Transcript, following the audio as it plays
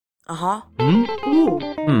Aha.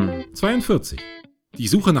 42. Die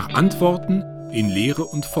Suche nach Antworten in Lehre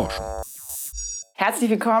und Forschung. Herzlich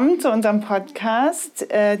willkommen zu unserem Podcast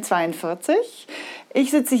 42.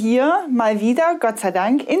 Ich sitze hier mal wieder, Gott sei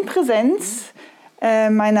Dank, in Präsenz.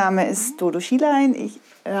 Mein Name ist Dodo Schielein. Ich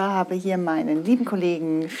habe hier meinen lieben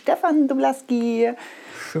Kollegen Stefan Dublaski.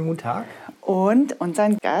 Schönen guten Tag. Und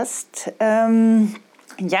unseren Gast Jan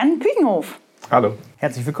Küchenhof. Hallo.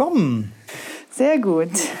 Herzlich willkommen. Sehr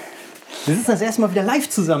gut. Wir sitzen das erste Mal wieder live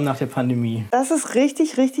zusammen nach der Pandemie. Das ist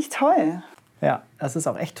richtig, richtig toll. Ja, das ist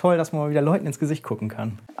auch echt toll, dass man mal wieder Leuten ins Gesicht gucken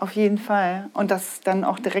kann. Auf jeden Fall. Und das dann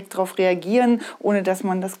auch direkt darauf reagieren, ohne dass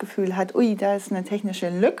man das Gefühl hat, ui, da ist eine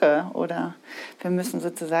technische Lücke. Oder wir müssen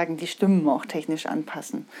sozusagen die Stimmen auch technisch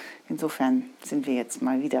anpassen. Insofern sind wir jetzt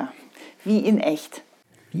mal wieder wie in echt.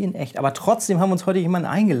 Wie in echt. Aber trotzdem haben uns heute jemanden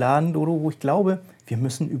eingeladen, Dodo, wo ich glaube, wir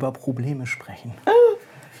müssen über Probleme sprechen.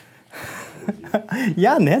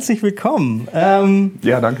 Jan, herzlich willkommen.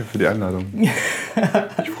 Ja, danke für die Einladung.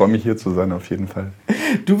 Ich freue mich, hier zu sein, auf jeden Fall.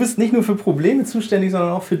 Du bist nicht nur für Probleme zuständig,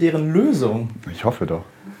 sondern auch für deren Lösung. Ich hoffe doch.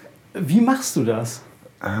 Wie machst du das?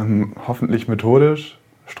 Hoffentlich methodisch,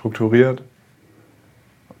 strukturiert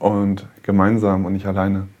und gemeinsam und nicht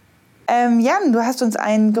alleine. Jan, du hast uns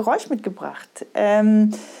ein Geräusch mitgebracht. Wir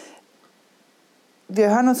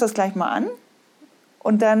hören uns das gleich mal an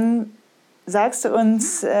und dann sagst du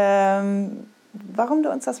uns, warum du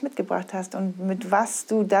uns das mitgebracht hast und mit was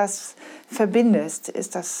du das verbindest.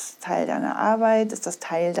 Ist das Teil deiner Arbeit? Ist das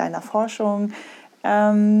Teil deiner Forschung?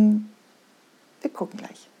 Wir gucken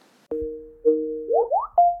gleich.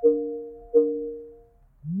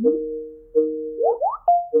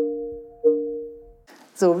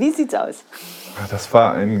 So, wie sieht's aus? Das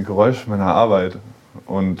war ein Geräusch meiner Arbeit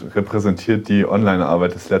und repräsentiert die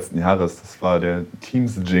Online-Arbeit des letzten Jahres. Das war der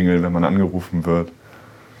Teams-Jingle, wenn man angerufen wird.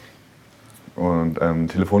 Und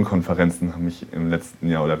Telefonkonferenzen haben mich im letzten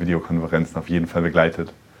Jahr oder Videokonferenzen auf jeden Fall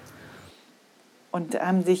begleitet. Und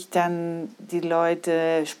haben sich dann die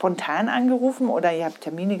Leute spontan angerufen oder ihr habt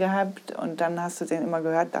Termine gehabt und dann hast du den immer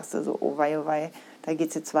gehört, dachtest du so, oh wei, da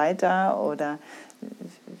geht's jetzt weiter? Oder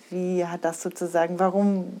wie hat das sozusagen,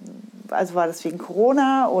 warum, also war das wegen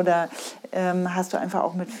Corona oder hast du einfach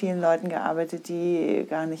auch mit vielen Leuten gearbeitet, die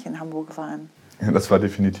gar nicht in Hamburg waren? Ja, das war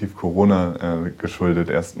definitiv Corona geschuldet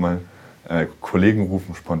erstmal. Kollegen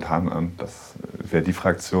rufen spontan an. Das wäre die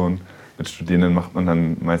Fraktion. Mit Studierenden macht man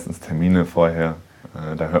dann meistens Termine vorher.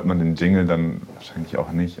 Da hört man den Jingle dann wahrscheinlich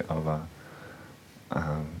auch nicht. Aber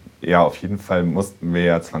ja, auf jeden Fall mussten wir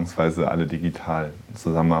ja zwangsweise alle digital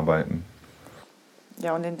zusammenarbeiten.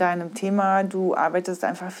 Ja, und in deinem Thema, du arbeitest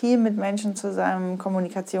einfach viel mit Menschen zusammen.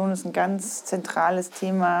 Kommunikation ist ein ganz zentrales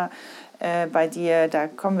Thema bei dir. Da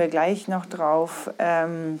kommen wir gleich noch drauf.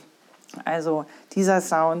 Also dieser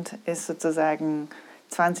Sound ist sozusagen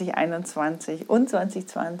 2021 und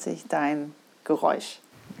 2020 dein Geräusch.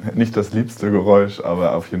 Nicht das liebste Geräusch,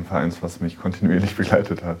 aber auf jeden Fall eins, was mich kontinuierlich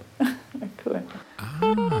begleitet hat. Cool.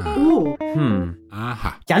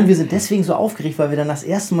 Aha. Jan, wir sind deswegen so aufgeregt, weil wir dann das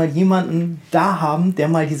erste Mal jemanden da haben, der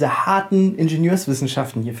mal diese harten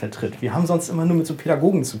Ingenieurswissenschaften hier vertritt. Wir haben sonst immer nur mit so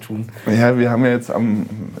Pädagogen zu tun. Ja, wir haben ja jetzt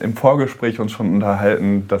im Vorgespräch uns schon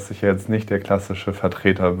unterhalten, dass ich jetzt nicht der klassische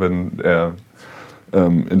Vertreter bin der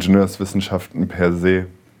Ingenieurswissenschaften per se.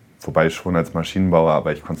 Wobei schon als Maschinenbauer,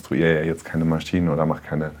 aber ich konstruiere ja jetzt keine Maschinen oder mache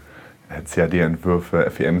keine CAD-Entwürfe,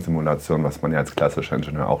 FEM-Simulationen, was man ja als klassischer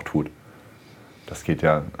Ingenieur auch tut. Das geht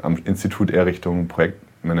ja am Institut eher Richtung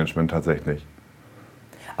Projektmanagement tatsächlich.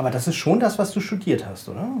 Aber das ist schon das, was du studiert hast,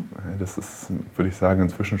 oder? Das ist, würde ich sagen,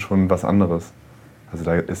 inzwischen schon was anderes. Also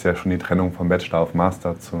da ist ja schon die Trennung vom Bachelor auf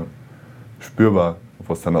Master spürbar,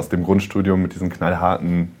 wo es dann aus dem Grundstudium mit diesen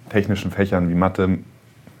knallharten technischen Fächern wie Mathe,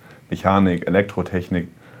 Mechanik, Elektrotechnik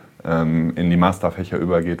in die Masterfächer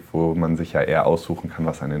übergeht, wo man sich ja eher aussuchen kann,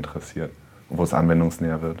 was einen interessiert und wo es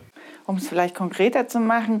anwendungsnäher wird. Um es vielleicht konkreter zu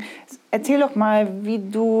machen, erzähl doch mal, wie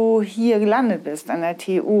du hier gelandet bist an der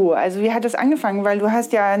TU. Also wie hat es angefangen? Weil du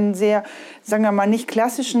hast ja einen sehr, sagen wir mal, nicht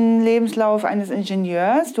klassischen Lebenslauf eines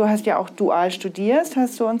Ingenieurs. Du hast ja auch dual studiert,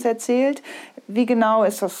 hast du uns erzählt. Wie genau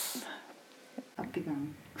ist das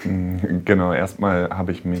abgegangen? Genau, erstmal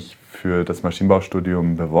habe ich mich für das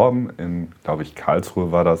Maschinenbaustudium beworben. In, glaube ich,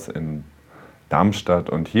 Karlsruhe war das, in Darmstadt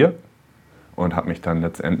und hier. Und habe mich dann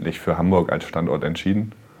letztendlich für Hamburg als Standort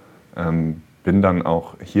entschieden. Bin dann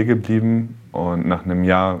auch hier geblieben und nach einem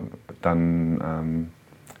Jahr dann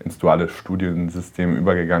ins duale Studiensystem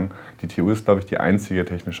übergegangen. Die TU ist, glaube ich, die einzige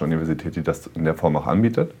technische Universität, die das in der Form auch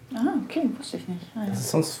anbietet. Ah, okay, wusste ich nicht. Ah, ja. Das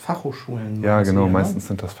ist sonst Fachhochschulen. Ja, genau, hier, meistens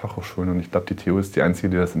sind das Fachhochschulen und ich glaube, die TU ist die einzige,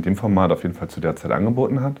 die das in dem Format auf jeden Fall zu der Zeit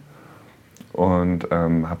angeboten hat. und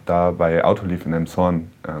habe da bei Autoliv in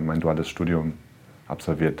Elmshorn mein duales Studium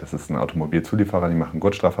absolviert. Das ist ein Automobilzulieferer, die machen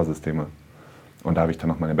Gurtstraffersysteme. Und da habe ich dann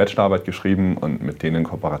noch meine Bachelorarbeit geschrieben und mit denen in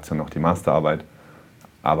Kooperation noch die Masterarbeit.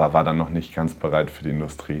 Aber war dann noch nicht ganz bereit für die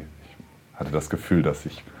Industrie. Ich hatte das Gefühl, dass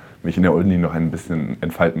ich mich in der Uni noch ein bisschen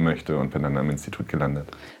entfalten möchte und bin dann am Institut gelandet.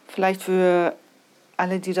 Vielleicht für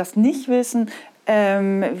alle, die das nicht wissen,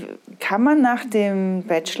 kann man nach dem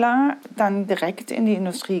Bachelor dann direkt in die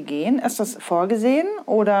Industrie gehen? Ist das vorgesehen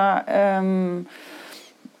oder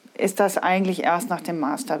ist das eigentlich erst nach dem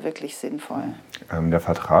Master wirklich sinnvoll? Der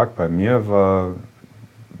Vertrag bei mir war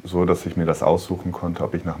so, dass ich mir das aussuchen konnte,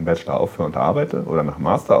 ob ich nach dem Bachelor aufhöre und arbeite oder nach dem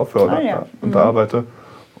Master aufhöre und arbeite.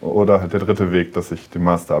 Oder halt der dritte Weg, dass ich den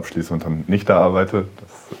Master abschließe und dann nicht da arbeite.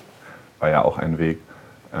 Das war ja auch ein Weg.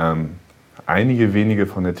 Einige wenige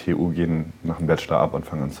von der TU gehen nach dem Bachelor ab und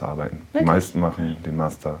fangen an zu arbeiten. Wirklich? Die meisten machen den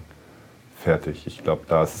Master fertig. Ich glaube,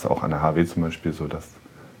 da ist es auch an der HW zum Beispiel so, dass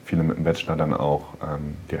viele mit dem Bachelor dann auch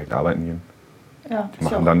direkt arbeiten gehen. Ja, die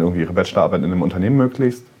machen dann irgendwie ihre Bachelorarbeit in einem Unternehmen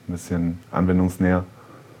möglichst, ein bisschen anwendungsnäher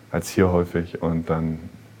als hier häufig und dann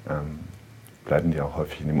bleiben die auch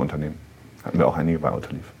häufig in dem Unternehmen. Hatten wir auch einige bei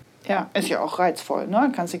Autoliv. Ja, ist ja auch reizvoll,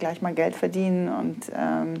 ne? Kannst du gleich mal Geld verdienen und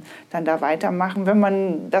dann da weitermachen, wenn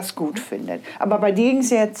man das gut findet. Aber bei dir ging es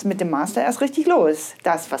jetzt mit dem Master erst richtig los,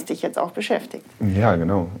 das, was dich jetzt auch beschäftigt. Ja,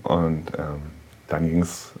 genau. Und dann ging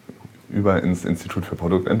es über ins Institut für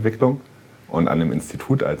Produktentwicklung. Und an dem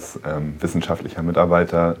Institut als wissenschaftlicher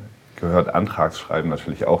Mitarbeiter gehört Antragsschreiben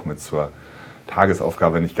natürlich auch mit zur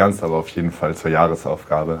Tagesaufgabe, nicht ganz, aber auf jeden Fall zur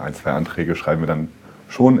Jahresaufgabe. 1, 2 Anträge schreiben wir dann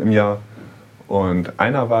schon im Jahr. Und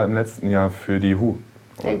einer war im letzten Jahr für die HU.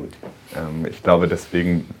 Sehr gut. Ich glaube,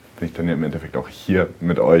 deswegen bin ich dann ja im Endeffekt auch hier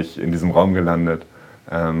mit euch in diesem Raum gelandet,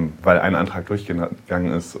 weil ein Antrag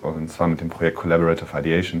durchgegangen ist, und zwar mit dem Projekt Collaborative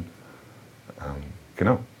Ideation.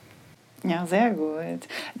 Genau. Ja, sehr gut.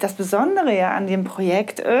 Das Besondere ja an dem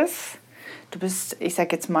Projekt ist, du bist, ich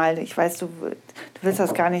sag jetzt mal, ich weiß, du willst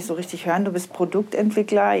das gar nicht so richtig hören, du bist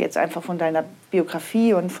Produktentwickler, jetzt einfach von deiner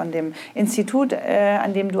Biografie und von dem Institut,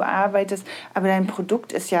 an dem du arbeitest. Aber dein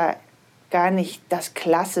Produkt ist ja gar nicht das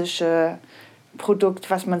klassische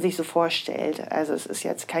Produkt, was man sich so vorstellt. Also es ist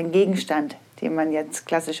jetzt kein Gegenstand, den man jetzt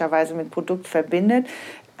klassischerweise mit Produkt verbindet.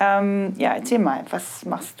 Ja, erzähl mal, was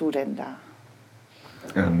machst du denn da?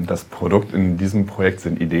 Das Produkt in diesem Projekt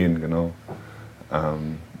sind Ideen, genau.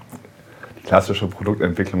 Die klassische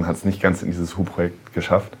Produktentwicklung hat es nicht ganz in dieses HU-Projekt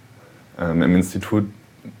geschafft. Im Institut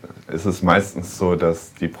ist es meistens so,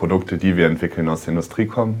 dass die Produkte, die wir entwickeln, aus der Industrie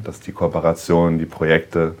kommen, dass die Kooperationen, die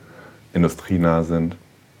Projekte industrienah sind.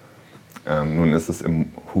 Nun ist es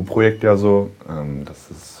im HU-Projekt ja so, dass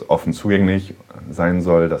es offen zugänglich sein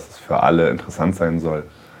soll, dass es für alle interessant sein soll.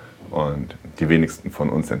 Und die wenigsten von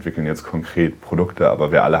uns entwickeln jetzt konkret Produkte,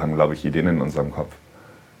 aber wir alle haben, glaube ich, Ideen in unserem Kopf.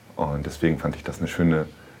 Und deswegen fand ich das eine schöne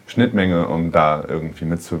Schnittmenge, um da irgendwie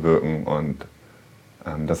mitzuwirken und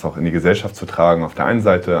das auch in die Gesellschaft zu tragen auf der einen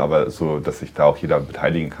Seite, aber so, dass sich da auch jeder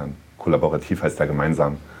beteiligen kann. Kollaborativ heißt ja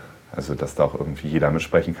gemeinsam, also dass da auch irgendwie jeder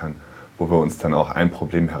mitsprechen kann. Wo wir uns dann auch ein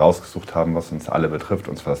Problem herausgesucht haben, was uns alle betrifft,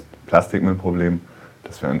 und zwar das Plastikmüllproblem,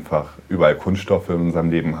 dass wir einfach überall Kunststoffe in unserem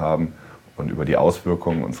Leben haben und über die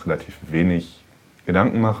Auswirkungen uns relativ wenig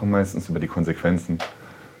Gedanken machen, meistens über die Konsequenzen,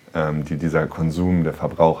 die dieser Konsum, der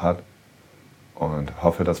Verbrauch hat. Und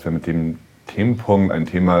hoffe, dass wir mit dem Themenpunkt ein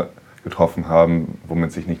Thema getroffen haben,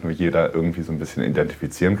 womit sich nicht nur jeder irgendwie so ein bisschen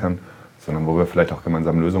identifizieren kann, sondern wo wir vielleicht auch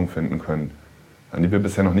gemeinsam Lösungen finden können, an die wir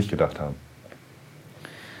bisher noch nicht gedacht haben.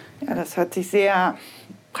 Ja, das hört sich sehr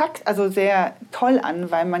sehr toll an,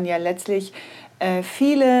 weil man ja letztlich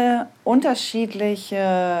viele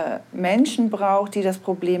unterschiedliche Menschen braucht, die das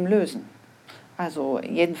Problem lösen. Also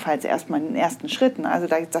jedenfalls erstmal in den ersten Schritten. Also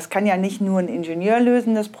das kann ja nicht nur ein Ingenieur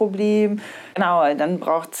lösen, das Problem. Genau, dann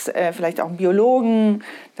braucht es vielleicht auch einen Biologen,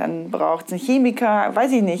 dann braucht es einen Chemiker,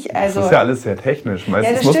 weiß ich nicht. Also, das ist ja alles sehr technisch.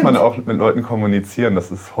 Meistens muss man auch mit Leuten kommunizieren. Das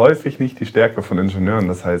ist häufig nicht die Stärke von Ingenieuren.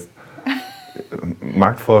 Das heißt,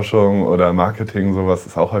 Marktforschung oder Marketing, sowas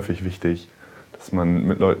ist auch häufig wichtig, dass man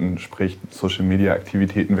mit Leuten spricht.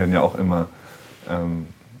 Social-Media-Aktivitäten werden ja auch immer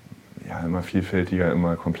vielfältiger,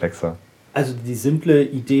 immer komplexer. Also die simple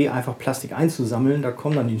Idee, einfach Plastik einzusammeln, da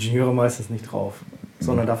kommen dann die Ingenieure meistens nicht drauf.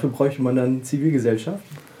 Sondern dafür bräuchte man dann Zivilgesellschaft.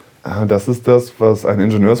 Das ist das, was ein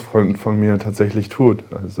Ingenieursfreund von mir tatsächlich tut.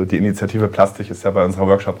 Also die Initiative Plastik ist ja bei unserer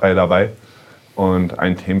Workshop-Reihe dabei. Und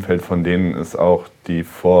ein Themenfeld von denen ist auch die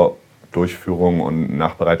Vordurchführung und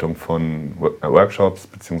Nachbereitung von Workshops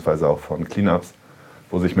beziehungsweise auch von Cleanups,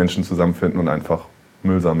 wo sich Menschen zusammenfinden und einfach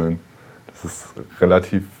Müll sammeln. Das ist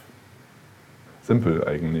relativ simpel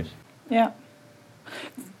eigentlich. Ja.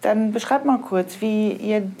 Dann beschreibt mal kurz, wie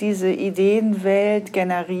ihr diese Ideenwelt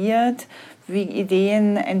generiert, wie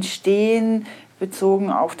Ideen entstehen, bezogen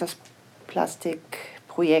auf das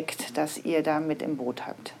Plastikprojekt, das ihr da mit im Boot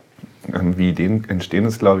habt. Wie Ideen entstehen,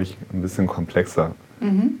 ist, glaube ich, ein bisschen komplexer.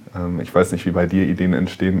 Ich weiß nicht, wie bei dir Ideen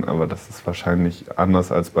entstehen, aber das ist wahrscheinlich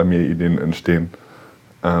anders, als bei mir Ideen entstehen.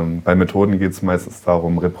 Bei Methoden geht es meistens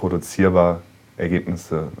darum, reproduzierbar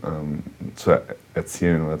Ergebnisse zu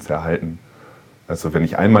erzielen oder zu erhalten. Also wenn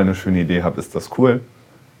ich einmal eine schöne Idee habe, ist das cool,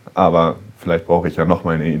 aber vielleicht brauche ich ja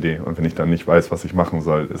nochmal eine Idee. Und wenn ich dann nicht weiß, was ich machen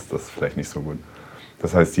soll, ist das vielleicht nicht so gut.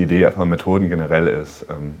 Das heißt, die Idee von Methoden generell ist,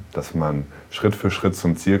 dass man Schritt für Schritt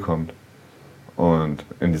zum Ziel kommt. Und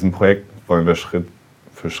in diesem Projekt wollen wir Schritt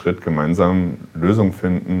für Schritt gemeinsam Lösungen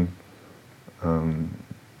finden,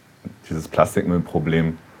 dieses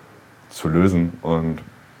Plastikmüllproblem zu lösen. Und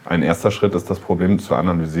ein erster Schritt ist, das Problem zu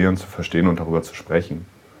analysieren, zu verstehen und darüber zu sprechen.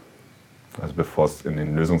 Also bevor es in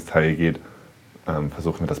den Lösungsteil geht,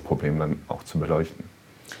 versuchen wir das Problem dann auch zu beleuchten.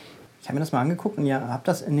 Ich habe mir das mal angeguckt und ihr habt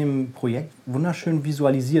das in dem Projekt wunderschön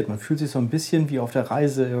visualisiert. Man fühlt sich so ein bisschen wie auf der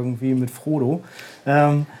Reise irgendwie mit Frodo.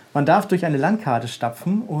 Man darf durch eine Landkarte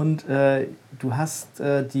stapfen und du hast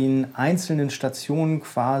den einzelnen Stationen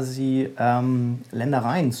quasi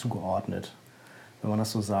Ländereien zugeordnet, wenn man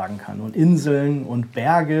das so sagen kann. Und Inseln und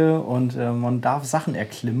Berge und man darf Sachen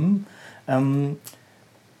erklimmen.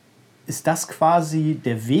 Ist das quasi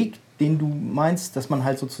der Weg, den du meinst, dass man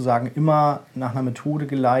halt sozusagen immer nach einer Methode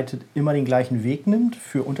geleitet, immer den gleichen Weg nimmt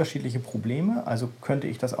für unterschiedliche Probleme? Also könnte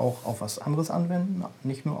ich das auch auf was anderes anwenden,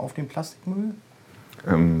 nicht nur auf den Plastikmüll?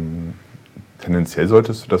 Tendenziell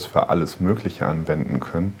solltest du das für alles Mögliche anwenden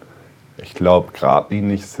können. Ich glaube,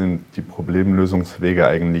 geradlinig sind die Problemlösungswege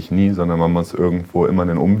eigentlich nie, sondern man muss irgendwo immer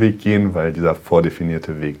einen Umweg gehen, weil dieser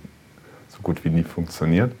vordefinierte Weg so gut wie nie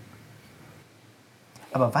funktioniert.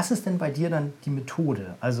 Aber was ist denn bei dir dann die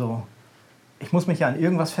Methode? Also ich muss mich ja an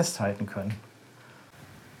irgendwas festhalten können.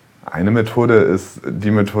 Eine Methode ist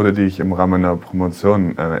die Methode, die ich im Rahmen meiner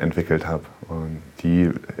Promotion entwickelt habe. Und die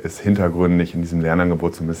ist hintergründig in diesem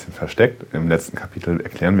Lernangebot so ein bisschen versteckt. Im letzten Kapitel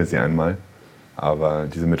erklären wir sie einmal. Aber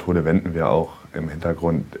diese Methode wenden wir auch im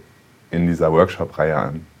Hintergrund in dieser Workshop-Reihe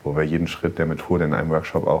an, wo wir jeden Schritt der Methode in einem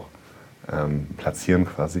Workshop auch platzieren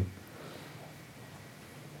quasi.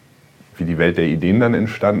 Wie die Welt der Ideen dann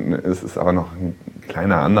entstanden ist, ist aber noch ein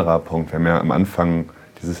kleiner anderer Punkt. Wir haben ja am Anfang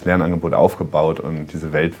dieses Lernangebot aufgebaut und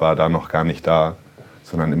diese Welt war da noch gar nicht da,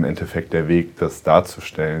 sondern im Endeffekt der Weg, das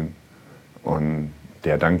darzustellen. Und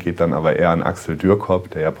der Dank geht dann aber eher an Axel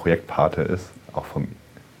Dürkop, der ja Projektpate ist, auch vom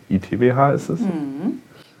ITWH ist es.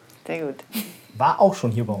 Sehr gut. War auch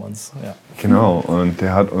schon hier bei uns. Ja. Genau, und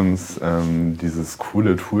der hat uns dieses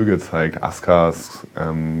coole Tool gezeigt, Askas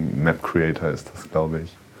Map Creator ist das, glaube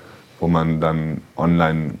ich, wo man dann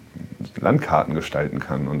online Landkarten gestalten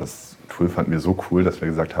kann. Und das Tool fanden wir so cool, dass wir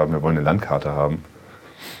gesagt haben, wir wollen eine Landkarte haben.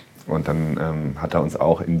 Und dann hat er uns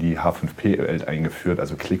auch in die H5P-Welt eingeführt,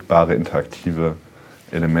 also klickbare, interaktive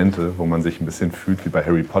Elemente, wo man sich ein bisschen fühlt wie bei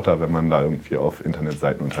Harry Potter, wenn man da irgendwie auf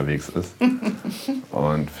Internetseiten unterwegs ist.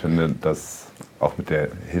 Und finde, dass auch mit der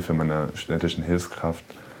Hilfe meiner studentischen Hilfskraft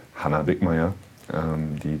Hanna Bickmeier,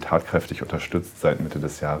 die tatkräftig unterstützt seit Mitte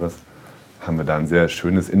des Jahres, haben wir da ein sehr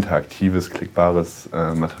schönes, interaktives, klickbares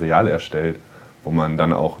Material erstellt, wo man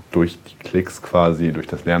dann auch durch die Klicks quasi durch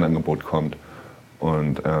das Lernangebot kommt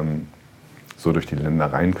und so durch die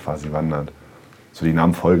Ländereien quasi wandert. So, die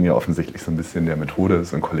Namen folgen ja offensichtlich so ein bisschen der Methode.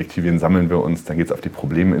 So in Kollektivien sammeln wir uns, dann geht es auf die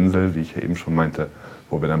Probleminsel, wie ich ja eben schon meinte,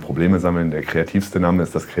 wo wir dann Probleme sammeln. Der kreativste Name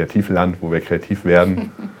ist das Kreativland, wo wir kreativ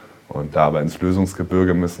werden und da aber ins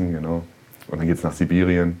Lösungsgebirge müssen, genau. Und dann geht es nach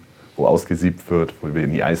Sibirien, wo ausgesiebt wird, wo wir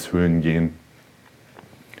in die Eishöhlen gehen.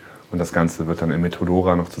 Und das Ganze wird dann in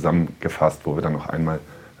Methodora noch zusammengefasst, wo wir dann noch einmal,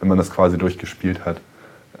 wenn man das quasi durchgespielt hat,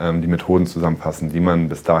 die Methoden zusammenfassen, die man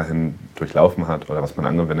bis dahin durchlaufen hat oder was man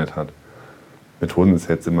angewendet hat. Methoden ist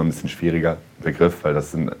jetzt immer ein bisschen schwieriger Begriff, weil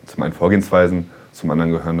das sind zum einen Vorgehensweisen, zum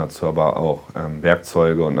anderen gehören dazu aber auch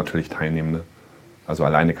Werkzeuge und natürlich Teilnehmende. Also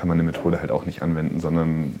alleine kann man eine Methode halt auch nicht anwenden,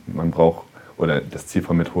 sondern man braucht, oder das Ziel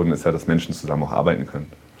von Methoden ist ja, dass Menschen zusammen auch arbeiten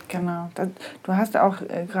können. Genau. Du hast auch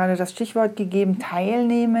gerade das Stichwort gegeben,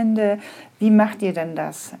 Teilnehmende. Wie macht ihr denn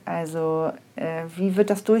das? Also wie wird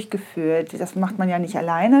das durchgeführt? Das macht man ja nicht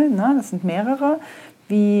alleine, ne? Das sind mehrere.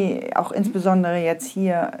 Wie auch insbesondere jetzt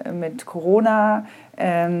hier mit Corona,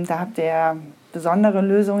 da habt ihr besondere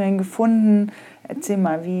Lösungen gefunden. Erzähl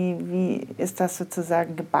mal, wie ist das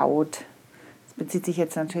sozusagen gebaut? Das bezieht sich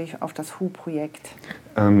jetzt natürlich auf das HU-Projekt.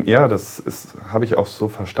 Ja, das habe ich auch so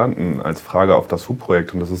verstanden als Frage auf das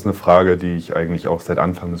HU-Projekt. Und das ist eine Frage, die ich eigentlich auch seit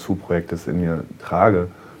Anfang des HU-Projektes in mir trage.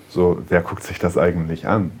 So, wer guckt sich das eigentlich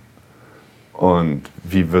an? Und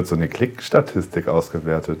wie wird so eine Klickstatistik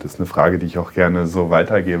ausgewertet? Das ist eine Frage, die ich auch gerne so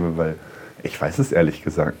weitergebe, weil ich weiß es ehrlich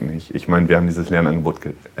gesagt nicht. Ich meine, wir haben dieses Lernangebot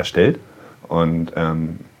erstellt und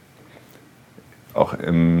auch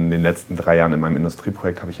in den letzten 3 Jahren in meinem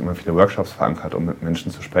Industrieprojekt habe ich immer viele Workshops verankert, um mit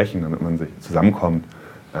Menschen zu sprechen, damit man sich zusammenkommt.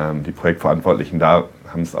 Die Projektverantwortlichen da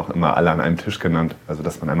haben es auch immer alle an einem Tisch genannt, also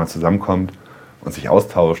dass man einmal zusammenkommt und sich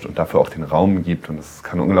austauscht und dafür auch den Raum gibt. Und es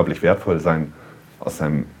kann unglaublich wertvoll sein, aus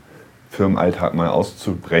seinem Firmenalltag mal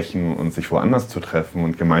auszubrechen und sich woanders zu treffen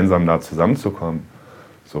und gemeinsam da zusammenzukommen.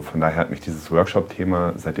 So, von daher hat mich dieses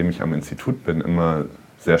Workshop-Thema, seitdem ich am Institut bin, immer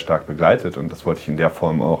sehr stark begleitet. Und das wollte ich in der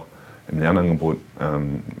Form auch im Lernangebot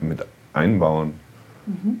mit einbauen.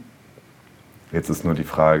 Jetzt ist nur die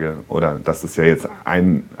Frage, oder das ist ja jetzt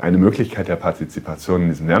eine Möglichkeit der Partizipation in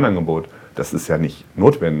diesem Lernangebot, das ist ja nicht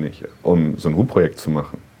notwendig, um so ein HU-Projekt zu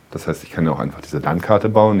machen. Das heißt, ich kann ja auch einfach diese Landkarte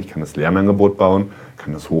bauen, ich kann das Lernangebot bauen,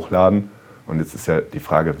 kann das hochladen. Und jetzt ist ja die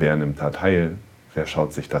Frage, wer nimmt da teil, wer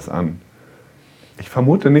schaut sich das an. Ich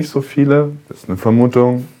vermute nicht so viele, das ist eine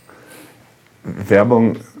Vermutung.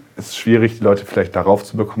 Werbung ist schwierig, die Leute vielleicht darauf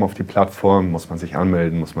zu bekommen auf die Plattform. Muss man sich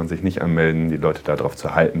anmelden, muss man sich nicht anmelden, die Leute darauf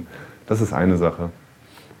zu halten. Das ist eine Sache.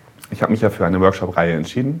 Ich habe mich ja für eine Workshop-Reihe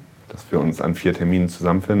entschieden, dass wir uns an 4 Terminen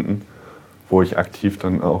zusammenfinden, wo ich aktiv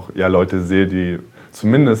dann auch Leute sehe, die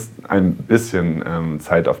zumindest ein bisschen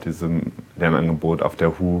Zeit auf diesem Lernangebot, auf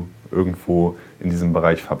der HU irgendwo in diesem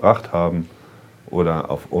Bereich verbracht haben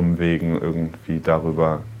oder auf Umwegen irgendwie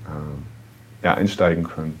darüber einsteigen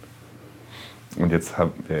können. Und jetzt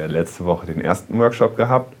haben wir letzte Woche den ersten Workshop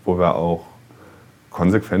gehabt, wo wir auch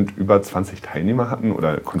konsequent über 20 Teilnehmer hatten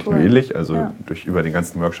oder kontinuierlich, also über den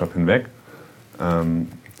ganzen Workshop hinweg. Da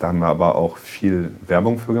haben wir aber auch viel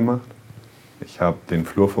Werbung für gemacht. Ich habe den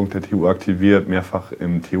Flurfunk der TU aktiviert, mehrfach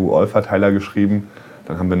im TU-All-Verteiler geschrieben.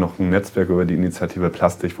 Dann haben wir noch ein Netzwerk über die Initiative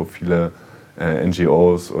Plastik, wo viele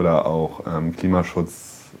NGOs oder auch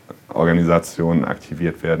Klimaschutzorganisationen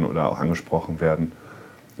aktiviert werden oder auch angesprochen werden.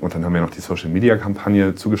 Und dann haben wir noch die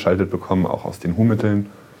Social-Media-Kampagne zugeschaltet bekommen, auch aus den HU-Mitteln,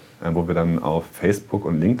 wo wir dann auf Facebook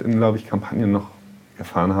und LinkedIn, glaube ich, Kampagnen noch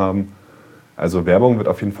gefahren haben. Also Werbung wird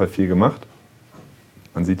auf jeden Fall viel gemacht.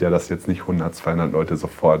 Man sieht ja, dass jetzt nicht 100, 200 Leute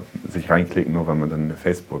sofort sich reinklicken, nur weil man dann eine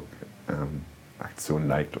Facebook-Aktion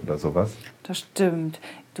liked oder sowas. Das stimmt.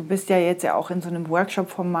 Du bist ja jetzt ja auch in so einem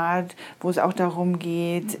Workshop-Format, wo es auch darum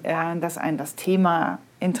geht, dass einen das Thema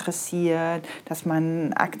interessiert, dass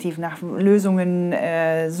man aktiv nach Lösungen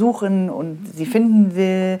suchen und sie finden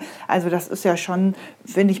will. Also das ist ja schon,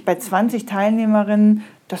 finde ich, bei 20 Teilnehmerinnen,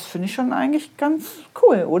 das finde ich schon eigentlich ganz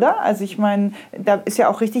cool, oder? Also ich meine, da ist ja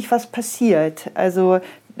auch richtig was passiert. Also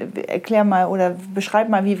erklär mal oder beschreib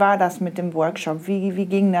mal, wie war das mit dem Workshop? Wie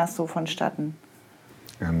ging das so vonstatten?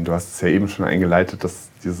 Du hast es ja eben schon eingeleitet, dass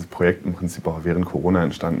dieses Projekt im Prinzip auch während Corona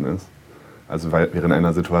entstanden ist. Also während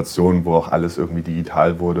einer Situation, wo auch alles irgendwie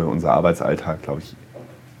digital wurde, unser Arbeitsalltag, glaube ich,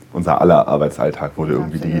 unser aller Arbeitsalltag wurde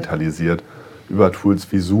irgendwie digitalisiert. Über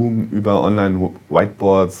Tools wie Zoom, über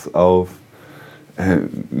Online-Whiteboards auf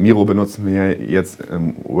Miro benutzen wir jetzt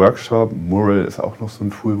im Workshop. Mural ist auch noch so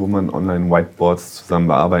ein Tool, wo man Online-Whiteboards zusammen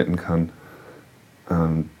bearbeiten kann.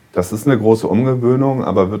 Das ist eine große Umgewöhnung,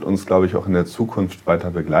 aber wird uns, glaube ich, auch in der Zukunft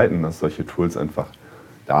weiter begleiten, dass solche Tools einfach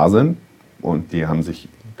da sind und die haben sich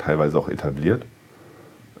teilweise auch etabliert.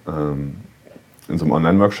 In so einem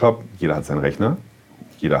Online-Workshop, jeder hat seinen Rechner,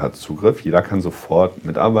 jeder hat Zugriff, jeder kann sofort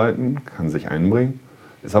mitarbeiten, kann sich einbringen.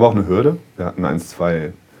 Ist aber auch eine Hürde. Wir hatten 1,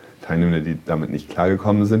 2 Teilnehmer, die damit nicht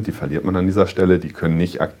klargekommen sind, die verliert man an dieser Stelle, die können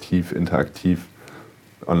nicht aktiv, interaktiv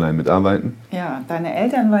online mitarbeiten. Ja, deine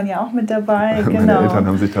Eltern waren ja auch mit dabei. Meine Eltern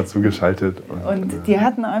haben sich dazu geschaltet. Und die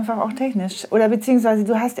hatten einfach auch technisch, oder beziehungsweise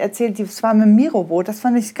du hast erzählt, es war mit dem Miroboot, das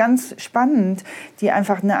fand ich ganz spannend, die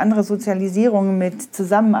einfach eine andere Sozialisierung mit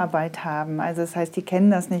Zusammenarbeit haben. Also das heißt, die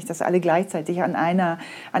kennen das nicht, dass alle gleichzeitig an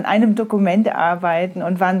einem Dokument arbeiten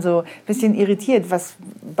und waren so ein bisschen irritiert, was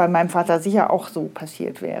bei meinem Vater sicher auch so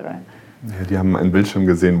passiert wäre. Ja, die haben einen Bildschirm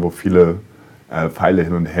gesehen, wo viele Pfeile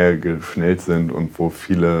hin und her geschnellt sind und wo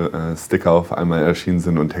viele Sticker auf einmal erschienen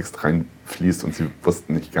sind und Text reinfließt und sie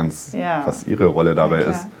wussten nicht ganz, was ihre Rolle dabei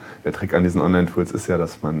ist. Der Trick an diesen Online-Tools ist ja,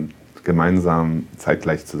 dass man gemeinsam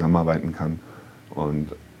zeitgleich zusammenarbeiten kann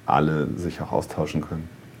und alle sich auch austauschen können.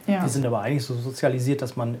 Ja. Die sind aber eigentlich so sozialisiert,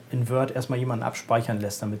 dass man in Word erstmal jemanden abspeichern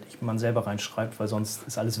lässt, damit man selber reinschreibt, weil sonst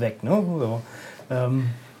ist alles weg. Ne? So,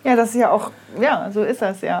 ja, das ist ja auch, ja, so ist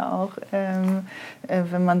das ja auch,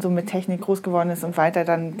 wenn man so mit Technik groß geworden ist und weiter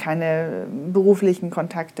dann keine beruflichen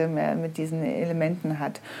Kontakte mehr mit diesen Elementen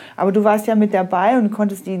hat. Aber du warst ja mit dabei und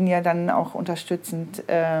konntest ihnen ja dann auch unterstützend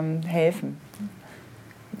helfen.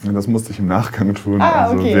 Ja, das musste ich im Nachgang tun,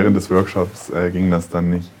 also während des Workshops ging das dann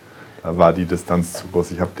nicht. Da war die Distanz zu groß.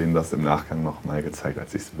 Ich habe denen das im Nachgang noch mal gezeigt,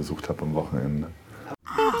 als ich sie besucht habe am Wochenende.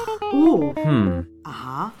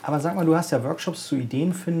 Aha. Aber sag mal, du hast ja Workshops zur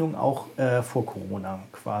Ideenfindung auch vor Corona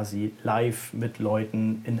quasi live mit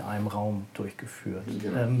Leuten in einem Raum durchgeführt.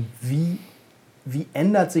 Ja. Wie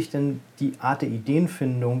ändert sich denn die Art der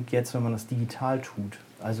Ideenfindung jetzt, wenn man das digital tut?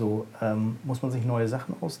 Also muss man sich neue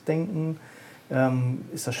Sachen ausdenken?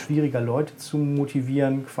 Ist das schwieriger, Leute zu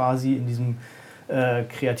motivieren, quasi in diesem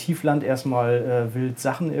Kreativland erstmal wild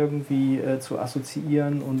Sachen irgendwie zu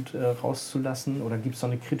assoziieren und rauszulassen? Oder gibt es so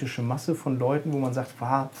eine kritische Masse von Leuten, wo man sagt,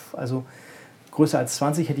 also größer als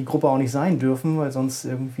 20 hätte die Gruppe auch nicht sein dürfen, weil sonst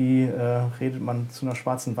irgendwie redet man zu einer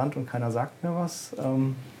schwarzen Wand und keiner sagt mehr was?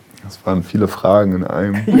 Das waren viele Fragen in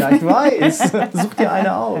einem. Ja, ich weiß. Such dir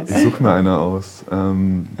eine aus. Ich suche mir eine aus.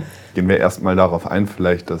 Gehen wir erstmal darauf ein,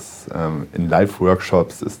 vielleicht, dass in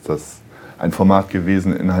Live-Workshops ist das ein Format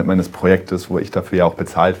gewesen innerhalb meines Projektes, wo ich dafür ja auch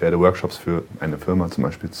bezahlt werde, Workshops für eine Firma zum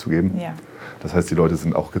Beispiel zu geben. Ja. Das heißt, die Leute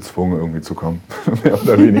sind auch gezwungen, irgendwie zu kommen, mehr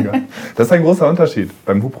oder weniger. Das ist ein großer Unterschied.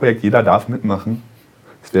 Beim WU-Projekt, jeder darf mitmachen.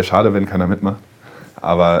 Es wäre schade, wenn keiner mitmacht.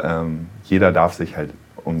 Aber jeder darf sich halt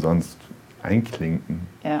umsonst einklinken.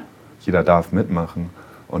 Ja. Jeder darf mitmachen.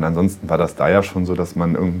 Und ansonsten war das da ja schon so, dass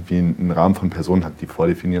man irgendwie einen Rahmen von Personen hat, die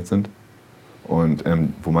vordefiniert sind. Und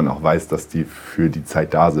wo man auch weiß, dass die für die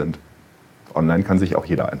Zeit da sind. Online kann sich auch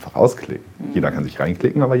jeder einfach rausklicken. Jeder kann sich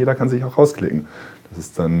reinklicken, aber jeder kann sich auch rausklicken. Das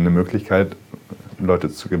ist dann eine Möglichkeit, Leute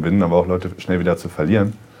zu gewinnen, aber auch Leute schnell wieder zu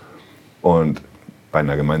verlieren. Und bei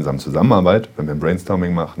einer gemeinsamen Zusammenarbeit, wenn wir ein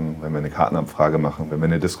Brainstorming machen, wenn wir eine Kartenabfrage machen, wenn wir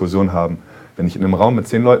eine Diskussion haben, wenn ich in einem Raum mit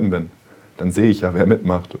 10 Leuten bin, dann sehe ich ja, wer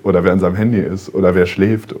mitmacht oder wer an seinem Handy ist oder wer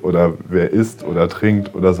schläft oder wer isst oder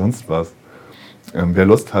trinkt oder sonst was. Wer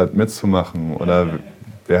Lust hat mitzumachen oder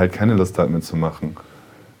wer halt keine Lust hat mitzumachen.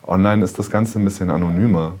 Online ist das Ganze ein bisschen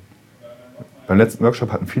anonymer. Beim letzten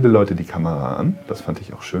Workshop hatten viele Leute die Kamera an, das fand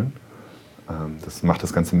ich auch schön. Das macht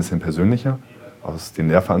das Ganze ein bisschen persönlicher. Aus den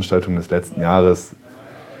Lehrveranstaltungen des letzten Jahres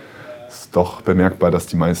ist doch bemerkbar, dass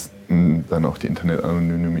die meisten dann auch die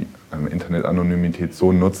Internetanonymität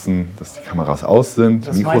so nutzen, dass die Kameras aus sind,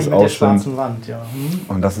 das Mikros mit aus der schwarzen sind. Wand, ja.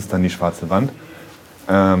 Und das ist dann die schwarze Wand.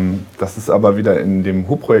 Das ist aber wieder in dem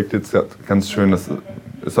WU-Projekt jetzt ganz schön, das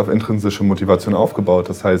ist auf intrinsische Motivation aufgebaut.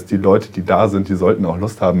 Das heißt, die Leute, die da sind, die sollten auch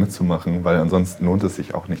Lust haben mitzumachen, weil ansonsten lohnt es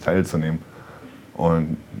sich auch nicht teilzunehmen.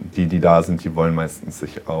 Und die da sind, die wollen meistens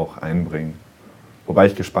sich auch einbringen. Wobei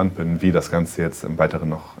ich gespannt bin, wie das Ganze jetzt im Weiteren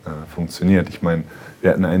noch funktioniert. Ich meine,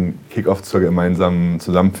 wir hatten einen Kick-Off zur gemeinsamen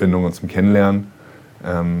Zusammenfindung und zum Kennenlernen.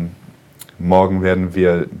 Morgen werden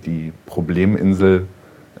wir die Probleminsel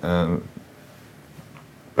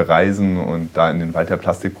bereisen und da in den Wald der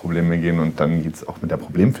Plastikprobleme gehen. Und dann geht es auch mit der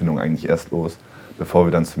Problemfindung eigentlich erst los, bevor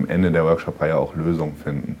wir dann zum Ende der Workshop-Reihe auch Lösungen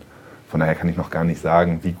finden. Von daher kann ich noch gar nicht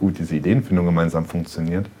sagen, wie gut diese Ideenfindung gemeinsam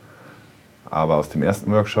funktioniert. Aber aus dem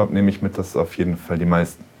ersten Workshop nehme ich mit, dass auf jeden Fall die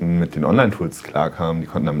meisten mit den Online-Tools klarkamen. Die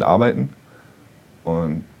konnten damit arbeiten.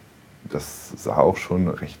 Und das sah auch schon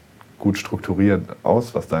recht gut strukturiert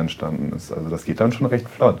aus, was da entstanden ist. Also das geht dann schon recht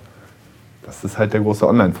flott. Das ist halt der große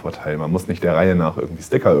Online-Vorteil. Man muss nicht der Reihe nach irgendwie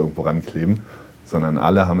Sticker irgendwo rankleben, sondern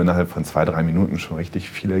alle haben innerhalb von 2-3 Minuten schon richtig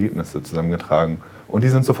viele Ergebnisse zusammengetragen. Und die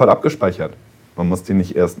sind sofort abgespeichert. Man muss die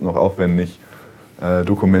nicht erst noch aufwendig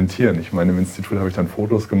dokumentieren. Ich meine, im Institut habe ich dann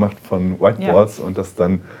Fotos gemacht von Whiteboards und das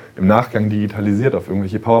dann im Nachgang digitalisiert auf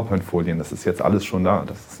irgendwelche PowerPoint-Folien. Das ist jetzt alles schon da.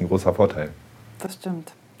 Das ist ein großer Vorteil. Das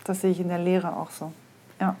stimmt. Das sehe ich in der Lehre auch so.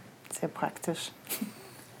 Ja, sehr praktisch.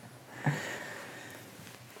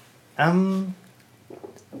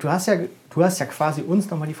 Du hast ja quasi uns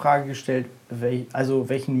nochmal die Frage gestellt,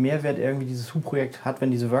 welchen Mehrwert irgendwie dieses WU-Projekt hat, wenn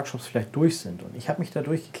diese Workshops vielleicht durch sind. Und ich habe mich da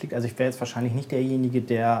durchgeklickt. Also ich wäre jetzt wahrscheinlich nicht derjenige,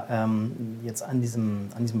 der jetzt an diesem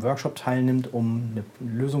Workshop teilnimmt, um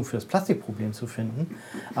eine Lösung für das Plastikproblem zu finden.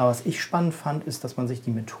 Aber was ich spannend fand, ist, dass man sich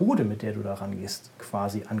die Methode, mit der du da rangehst,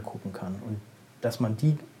 quasi angucken kann. Und dass man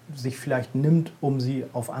die sich vielleicht nimmt, um sie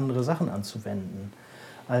auf andere Sachen anzuwenden.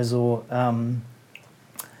 Also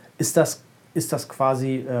ist das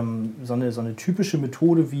quasi so eine typische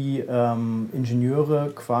Methode, wie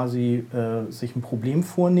Ingenieure quasi sich ein Problem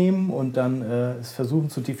vornehmen und dann es versuchen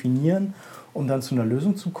zu definieren, um dann zu einer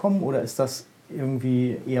Lösung zu kommen? Oder ist das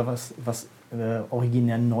irgendwie eher was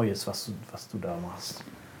originär Neues, was du da machst?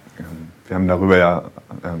 Wir haben darüber ja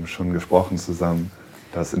schon gesprochen zusammen,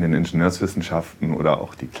 dass in den Ingenieurswissenschaften oder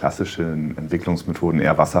auch die klassischen Entwicklungsmethoden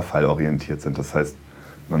eher wasserfallorientiert sind. Das heißt,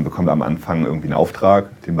 man bekommt am Anfang irgendwie einen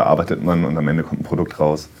Auftrag, den bearbeitet man und am Ende kommt ein Produkt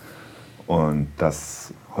raus. Und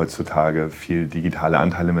dass heutzutage viel digitale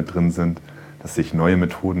Anteile mit drin sind, dass sich neue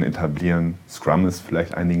Methoden etablieren. Scrum ist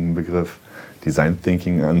vielleicht einigen Begriff. Design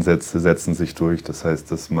Thinking Ansätze setzen sich durch. Das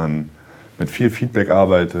heißt, dass man mit viel Feedback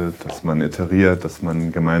arbeitet, dass man iteriert, dass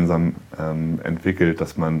man gemeinsam entwickelt,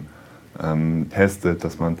 dass man testet,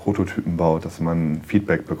 dass man Prototypen baut, dass man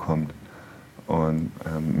Feedback bekommt. Und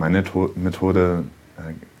meine Methode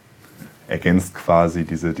ergänzt quasi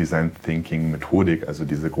diese Design Thinking Methodik, also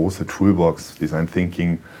diese große Toolbox. Design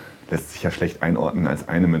Thinking lässt sich ja schlecht einordnen als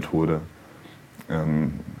eine Methode.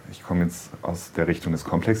 Ich komme jetzt aus der Richtung des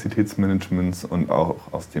Komplexitätsmanagements und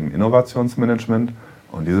auch aus dem Innovationsmanagement.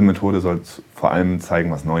 Und diese Methode soll vor allem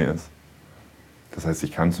zeigen, was neu ist. Das heißt,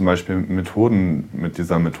 ich kann zum Beispiel Methoden mit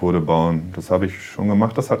dieser Methode bauen. Das habe ich schon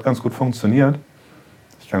gemacht, das hat ganz gut funktioniert.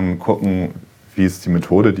 Ich kann gucken, wie ist die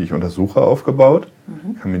Methode, die ich untersuche, aufgebaut.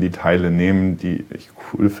 Ich kann mir die Teile nehmen, die ich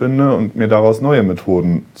cool finde und mir daraus neue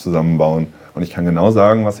Methoden zusammenbauen. Und ich kann genau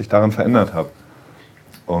sagen, was ich daran verändert habe.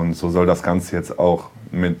 Und so soll das Ganze jetzt auch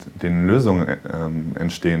mit den Lösungen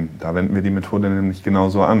entstehen. Da wenden wir die Methode nämlich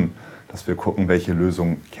genauso an, dass wir gucken, welche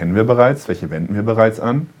Lösungen kennen wir bereits, welche wenden wir bereits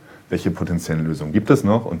an, welche potenziellen Lösungen gibt es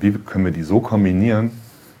noch und wie können wir die so kombinieren,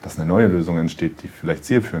 dass eine neue Lösung entsteht, die vielleicht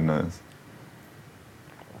zielführender ist.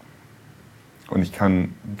 Und ich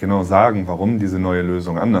kann genau sagen, warum diese neue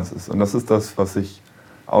Lösung anders ist. Und das ist das, was ich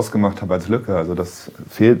ausgemacht habe als Lücke. Also das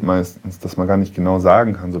fehlt meistens, dass man gar nicht genau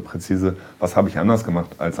sagen kann, so präzise, was habe ich anders gemacht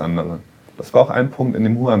als andere. Das war auch ein Punkt in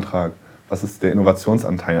dem HU-Antrag. Was ist der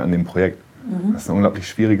Innovationsanteil an dem Projekt? Das ist eine unglaublich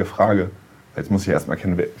schwierige Frage. Jetzt muss ich erstmal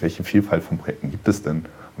erkennen, welche Vielfalt von Projekten gibt es denn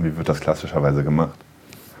und wie wird das klassischerweise gemacht.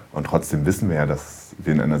 Und trotzdem wissen wir ja, dass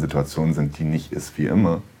wir in einer Situation sind, die nicht ist wie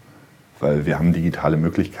immer. Weil wir haben digitale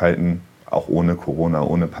Möglichkeiten, auch ohne Corona,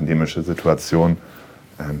 ohne pandemische Situation.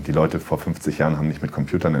 Die Leute vor 50 Jahren haben nicht mit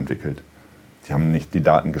Computern entwickelt. Die haben nicht die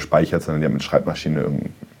Daten gespeichert, sondern die haben mit Schreibmaschine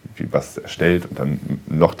irgendwie was erstellt und dann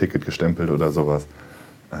ein Lochticket gestempelt oder sowas.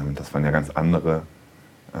 Das waren ja ganz andere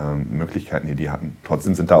Möglichkeiten, die hatten.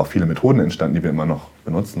 Trotzdem sind da auch viele Methoden entstanden, die wir immer noch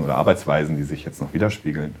benutzen oder Arbeitsweisen, die sich jetzt noch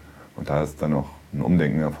widerspiegeln. Und da ist dann auch ein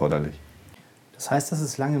Umdenken erforderlich. Das heißt, das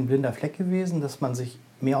ist lange ein blinder Fleck gewesen, dass man sich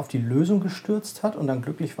mehr auf die Lösung gestürzt hat und dann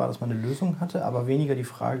glücklich war, dass man eine Lösung hatte, aber weniger die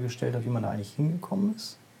Frage gestellt hat, wie man da eigentlich hingekommen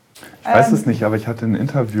ist? Ich weiß es nicht, aber ich hatte ein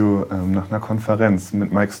Interview nach einer Konferenz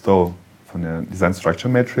mit Mike Stowe von der Design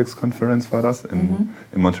Structure Matrix Konferenz war das in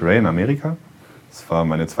Monterey in Amerika. Das war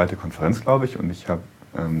meine zweite Konferenz, glaube ich, und ich habe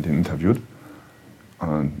den interviewt.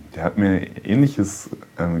 Und der hat mir Ähnliches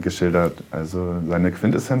geschildert. Also seine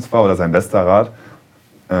Quintessenz war, oder sein bester Rat,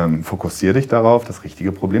 fokussiere dich darauf, das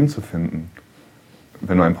richtige Problem zu finden.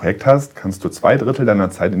 Wenn du ein Projekt hast, kannst du 2/3 deiner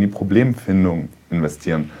Zeit in die Problemfindung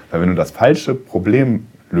investieren. Weil wenn du das falsche Problem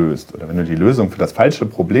löst oder wenn du die Lösung für das falsche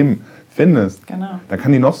Problem findest, dann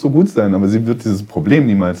kann die noch so gut sein, aber sie wird dieses Problem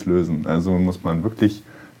niemals lösen. Also muss man wirklich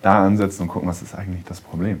da ansetzen und gucken, was ist eigentlich das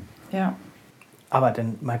Problem. Ja. Aber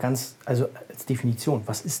dann mal ganz, also als Definition,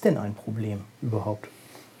 was ist denn ein Problem überhaupt?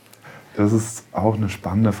 Das ist auch eine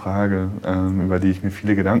spannende Frage, über die ich mir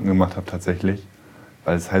viele Gedanken gemacht habe tatsächlich.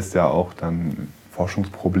 Weil es heißt ja auch dann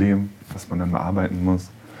Forschungsproblem, was man dann bearbeiten muss.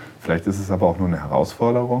 Vielleicht ist es aber auch nur eine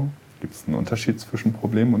Herausforderung. Gibt es einen Unterschied zwischen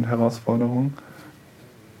Problem und Herausforderung?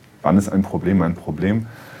 Wann ist ein Problem ein Problem?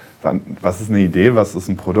 Was ist eine Idee, was ist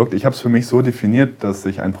ein Produkt? Ich habe es für mich so definiert, dass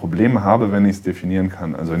ich ein Problem habe, wenn ich es definieren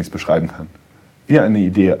kann, also wenn ich es beschreiben kann. Wie eine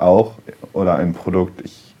Idee auch oder ein Produkt.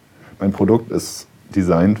 Mein Produkt ist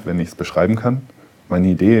designt, wenn ich es beschreiben kann. Meine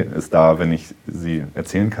Idee ist da, wenn ich sie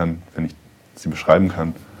erzählen kann, wenn ich sie beschreiben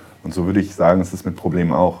kann. Und so würde ich sagen, es ist mit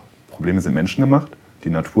Problemen auch. Probleme sind menschengemacht.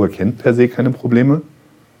 Die Natur kennt per se keine Probleme,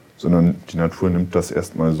 sondern die Natur nimmt das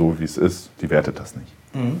erstmal so, wie es ist. Die wertet das nicht.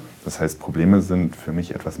 Das heißt, Probleme sind für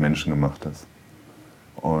mich etwas Menschengemachtes.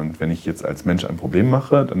 Und wenn ich jetzt als Mensch ein Problem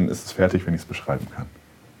mache, dann ist es fertig, wenn ich es beschreiben kann.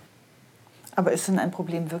 Aber ist denn ein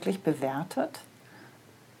Problem wirklich bewertet?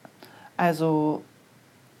 Also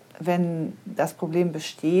wenn das Problem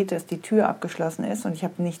besteht, dass die Tür abgeschlossen ist und ich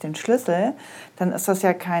habe nicht den Schlüssel, dann ist das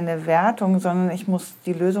ja keine Wertung, sondern ich muss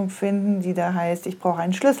die Lösung finden, die da heißt, ich brauche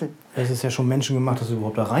einen Schlüssel. Es ist ja schon menschengemacht, dass du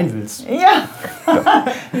überhaupt da rein willst. Ja.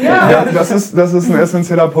 Ja, das ist ein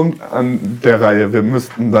essentieller Punkt an der Reihe. Wir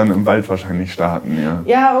müssten dann im Wald wahrscheinlich starten.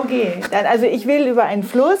 Ja, okay. Also ich will über einen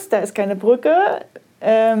Fluss, da ist keine Brücke,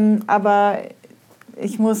 aber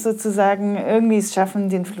ich muss sozusagen irgendwie es schaffen,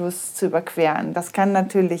 den Fluss zu überqueren. Das kann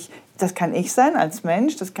ich sein als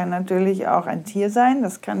Mensch, das kann natürlich auch ein Tier sein,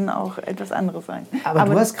 das kann auch etwas anderes sein. Aber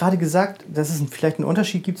du hast gerade gesagt, dass es vielleicht einen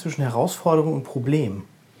Unterschied gibt zwischen Herausforderung und Problem.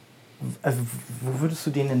 Also, wo würdest du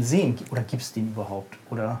den denn sehen? Oder gibt es den überhaupt?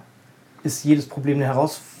 Oder? ist jedes Problem eine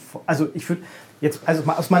Herausforderung. Also ich würde jetzt, also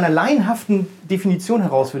mal aus meiner laienhaften Definition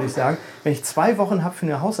heraus würde ich sagen, wenn ich 2 Wochen habe für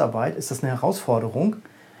eine Hausarbeit, ist das eine Herausforderung.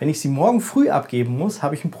 Wenn ich sie morgen früh abgeben muss,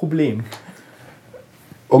 habe ich ein Problem.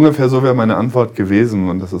 Ungefähr so wäre meine Antwort gewesen.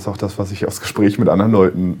 Und das ist auch das, was ich aus Gespräch mit anderen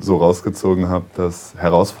Leuten so rausgezogen habe, dass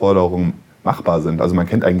Herausforderungen machbar sind. Also man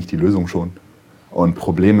kennt eigentlich die Lösung schon. Und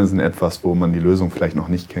Probleme sind etwas, wo man die Lösung vielleicht noch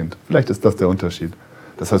nicht kennt. Vielleicht ist das der Unterschied.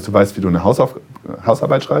 Das heißt, du weißt, wie du eine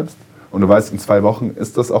Hausarbeit schreibst und du weißt, in 2 Wochen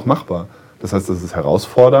ist das auch machbar. Das heißt, das ist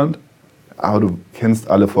herausfordernd, aber du kennst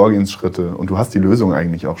alle Vorgehensschritte und du hast die Lösung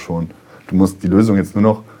eigentlich auch schon. Du musst die Lösung jetzt nur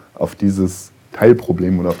noch auf dieses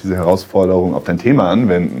Teilproblem oder auf diese Herausforderung, auf dein Thema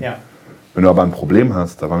anwenden. Ja. Wenn du aber ein Problem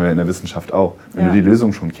hast, da waren wir in der Wissenschaft auch, wenn du die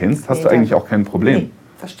Lösung schon kennst, hast du eigentlich auch kein Problem. Nee,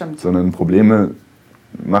 das stimmt. Sondern Probleme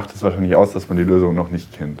macht es wahrscheinlich aus, dass man die Lösung noch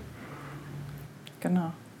nicht kennt.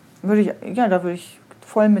 Genau. Da würde ich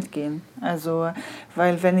voll mitgehen. Also,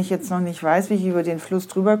 weil wenn ich jetzt noch nicht weiß, wie ich über den Fluss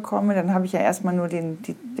drüber komme, dann habe ich ja erstmal nur den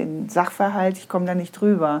Sachverhalt, ich komme da nicht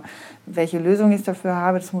drüber. Welche Lösung ich dafür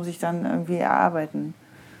habe, das muss ich dann irgendwie erarbeiten.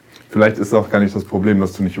 Vielleicht ist auch gar nicht das Problem,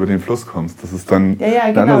 dass du nicht über den Fluss kommst. Das ist dann genau,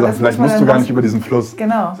 eine andere Sache. Vielleicht musst du gar nicht über diesen Fluss,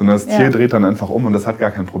 genau, sondern das Tier dreht dann einfach um und das hat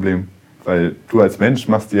gar kein Problem. Weil du als Mensch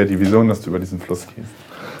machst dir ja die Vision, dass du über diesen Fluss gehst.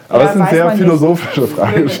 Aber es sind sehr philosophische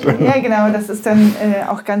Fragestellungen. Ja, genau, das ist dann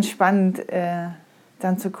auch ganz spannend,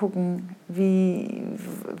 dann zu gucken,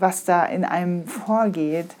 was da in einem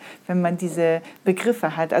vorgeht, wenn man diese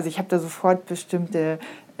Begriffe hat. Also ich habe da sofort bestimmte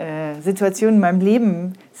Situationen in meinem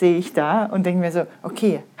Leben, sehe ich da und denke mir so,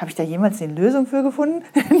 okay, habe ich da jemals eine Lösung für gefunden?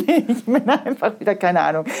 Nee, ich bin einfach wieder, keine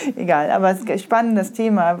Ahnung, egal. Aber es ist ein spannendes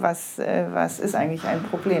Thema, was ist eigentlich ein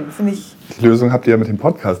Problem? Finde ich. Die Lösung habt ihr ja mit dem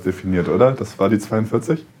Podcast definiert, oder? Das war die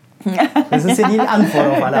 42? Das ist ja die Antwort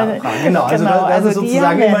auf alle Fragen. Genau, also ist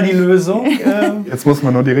sozusagen immer die Lösung. Jetzt muss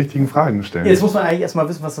man nur die richtigen Fragen stellen. Jetzt muss man eigentlich erstmal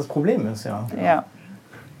wissen, was das Problem ist. Ja.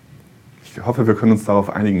 Ich hoffe, wir können uns darauf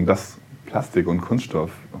einigen, dass Plastik und Kunststoff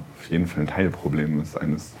auf jeden Fall ein Teilproblem ist,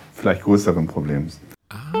 eines vielleicht größeren Problems.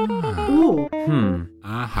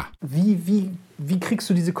 Aha. Wie kriegst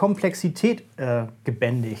du diese Komplexität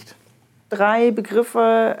gebändigt? 3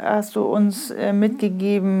 Begriffe hast du uns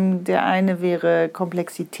mitgegeben. Der eine wäre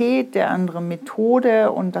Komplexität, der andere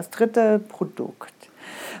Methode und das dritte Produkt.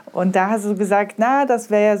 Und da hast du gesagt, das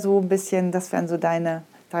wäre ja so ein bisschen, das wären so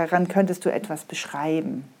daran könntest du etwas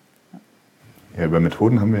beschreiben. Ja, über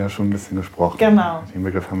Methoden haben wir ja schon ein bisschen gesprochen. Genau. Den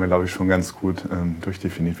Begriff haben wir, glaube ich, schon ganz gut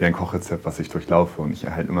durchdefiniert, wie ein Kochrezept, was ich durchlaufe. Und ich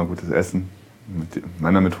erhalte immer gutes Essen. Mit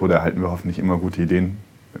meiner Methode erhalten wir hoffentlich immer gute Ideen,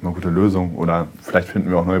 immer gute Lösungen. Oder vielleicht finden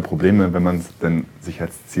wir auch neue Probleme, wenn man es denn sich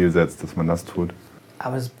als Ziel setzt, dass man das tut.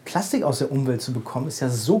 Aber das Plastik aus der Umwelt zu bekommen, ist ja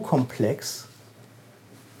so komplex.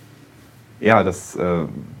 Ja,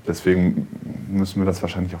 deswegen müssen wir das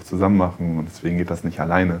wahrscheinlich auch zusammen machen. Und deswegen geht das nicht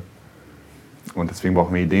alleine. Und deswegen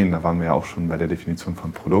brauchen wir Ideen. Da waren wir ja auch schon bei der Definition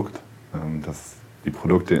von Produkt, dass die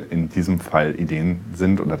Produkte in diesem Fall Ideen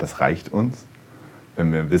sind oder das reicht uns,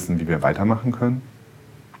 wenn wir wissen, wie wir weitermachen können,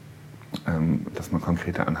 dass man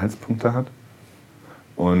konkrete Anhaltspunkte hat.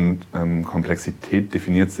 Und Komplexität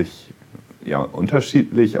definiert sich ja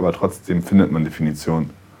unterschiedlich, aber trotzdem findet man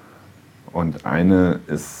Definitionen. Und eine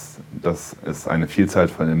ist, dass es eine Vielzahl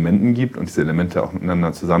von Elementen gibt und diese Elemente auch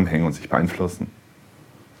miteinander zusammenhängen und sich beeinflussen.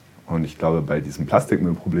 Und ich glaube, bei diesem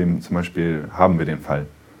Plastikmüllproblem zum Beispiel haben wir den Fall.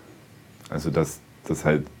 Also, dass das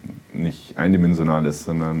halt nicht eindimensional ist,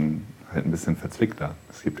 sondern halt ein bisschen verzwickter.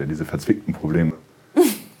 Es gibt ja diese verzwickten Probleme.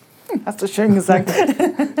 Hast du schön gesagt.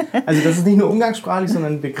 Also das ist nicht nur umgangssprachlich,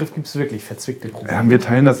 sondern ein Begriff gibt es wirklich, verzwickte Probleme. Ja, wir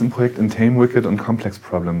teilen das im Projekt in Tame, Wicked und Complex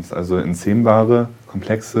Problems. Also in zähmbare,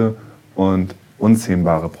 komplexe und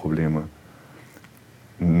unzähmbare Probleme.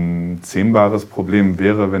 Ein zähmbares Problem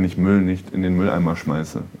wäre, wenn ich Müll nicht in den Mülleimer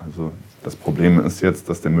schmeiße. Also das Problem ist jetzt,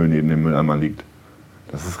 dass der Müll neben dem Mülleimer liegt.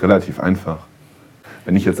 Das ist relativ einfach.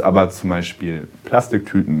 Wenn ich jetzt aber zum Beispiel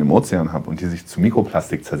Plastiktüten im Ozean habe und die sich zu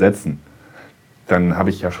Mikroplastik zersetzen, dann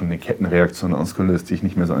habe ich ja schon eine Kettenreaktion ausgelöst, die ich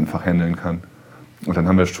nicht mehr so einfach handeln kann. Und dann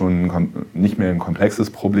haben wir schon nicht mehr ein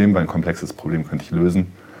komplexes Problem, weil ein komplexes Problem könnte ich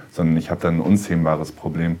lösen, sondern ich habe dann ein unzähmbares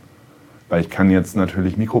Problem. Weil ich kann jetzt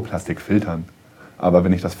natürlich Mikroplastik filtern. Aber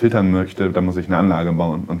wenn ich das filtern möchte, dann muss ich eine Anlage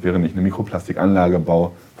bauen. Und während ich eine Mikroplastikanlage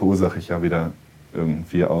baue, verursache ich ja wieder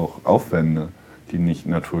irgendwie auch Aufwände, die nicht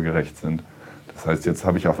naturgerecht sind. Das heißt, jetzt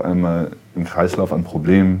habe ich auf einmal einen Kreislauf an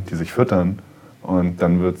Problemen, die sich füttern und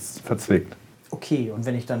dann wird es verzwickt. Okay, und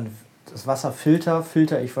wenn ich dann das Wasser filtere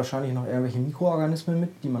ich wahrscheinlich noch irgendwelche Mikroorganismen mit,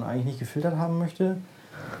 die man eigentlich nicht gefiltert haben möchte?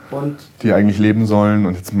 Und die eigentlich leben sollen.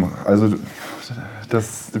 Und jetzt, also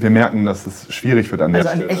wir merken, dass es schwierig wird an der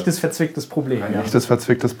Stelle. Also ein echtes verzwicktes Problem. Ein echtes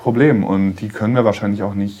verzwicktes Problem. Und die können wir wahrscheinlich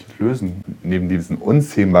auch nicht lösen. Neben diesen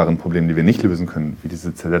unzähmbaren Problemen, die wir nicht lösen können, wie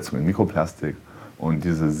diese Zersetzung in Mikroplastik und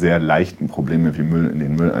diese sehr leichten Probleme wie Müll in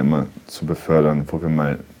den Mülleimer zu befördern, wo wir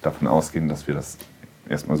mal davon ausgehen, dass wir das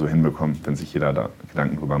erstmal so hinbekommen, wenn sich jeder da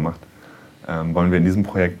Gedanken drüber macht, wollen wir in diesem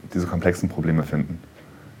Projekt diese komplexen Probleme finden.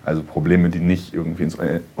 Also Probleme, die nicht irgendwie ins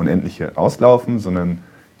Unendliche auslaufen, sondern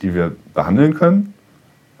die wir behandeln können,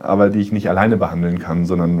 aber die ich nicht alleine behandeln kann,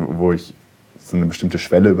 sondern wo ich so eine bestimmte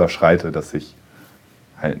Schwelle überschreite, dass ich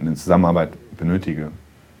halt eine Zusammenarbeit benötige.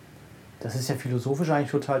 Das ist ja philosophisch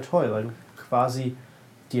eigentlich total toll, weil du quasi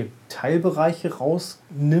dir Teilbereiche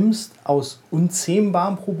rausnimmst aus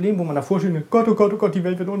unzähmbaren Problemen, wo man davor steht, Gott, oh Gott, oh Gott, die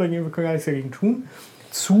Welt wird untergehen, wir können gar nichts dagegen tun,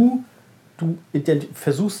 zu du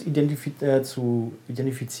versuchst zu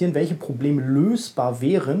identifizieren, welche Probleme lösbar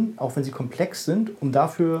wären, auch wenn sie komplex sind, um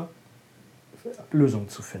dafür Lösungen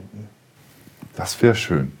zu finden. Das wäre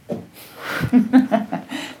schön.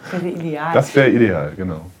 Das wäre ideal. Das wäre ideal,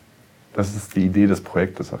 genau. Das ist die Idee des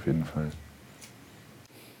Projektes auf jeden Fall.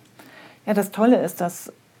 Ja, das Tolle ist,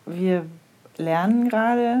 dass wir lernen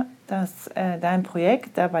gerade, dass dein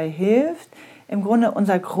Projekt dabei hilft, im Grunde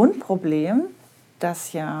unser Grundproblem,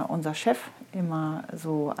 das ja unser Chef immer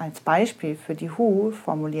so als Beispiel für die WHO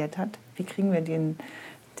formuliert hat, wie kriegen wir den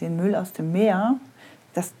Müll aus dem Meer,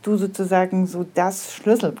 dass du sozusagen so das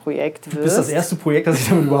Schlüsselprojekt wirst. Du bist das erste Projekt, das sich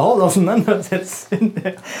damit überhaupt auseinandersetzt.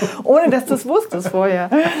 Ohne dass du es wusstest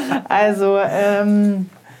vorher. Also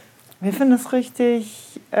wir finden es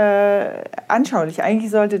richtig anschaulich.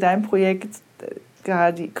 Eigentlich sollte dein Projekt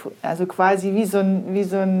also quasi wie so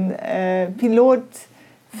ein Pilot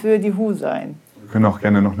für die WHO sein. Wir können auch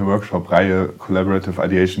gerne noch eine Workshop-Reihe Collaborative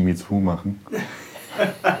Ideation Meets WHO machen.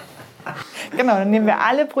 Genau, dann nehmen wir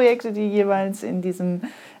alle Projekte, die jeweils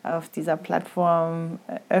auf dieser Plattform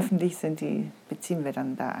öffentlich sind, die beziehen wir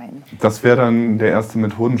dann da ein. Das wäre dann der erste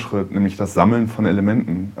Methodenschritt, nämlich das Sammeln von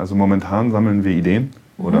Elementen. Also momentan sammeln wir Ideen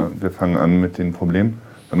oder wir fangen an mit den Problemen.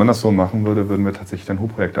 Wenn man das so machen würde, würden wir tatsächlich dann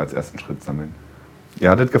WHO-Projekte als ersten Schritt sammeln. Ihr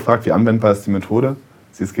hattet gefragt, wie anwendbar ist die Methode?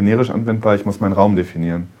 Sie ist generisch anwendbar, ich muss meinen Raum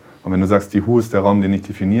definieren. Und wenn du sagst, die WHO ist der Raum, den ich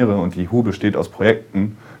definiere und die WHO besteht aus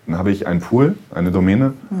Projekten, dann habe ich einen Pool, eine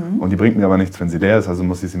Domäne und die bringt mir aber nichts, wenn sie leer ist, also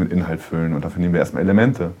muss ich sie mit Inhalt füllen und dafür nehmen wir erstmal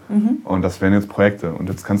Elemente und das wären jetzt Projekte und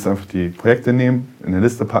jetzt kannst du einfach die Projekte nehmen, in eine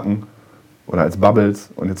Liste packen oder als Bubbles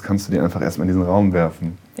und jetzt kannst du die einfach erstmal in diesen Raum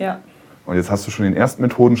werfen. Ja. Und jetzt hast du schon den ersten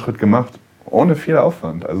Methodenschritt gemacht, ohne viel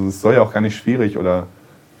Aufwand. Also es soll ja auch gar nicht schwierig oder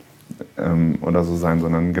so sein,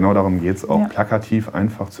 sondern genau darum geht es auch, plakativ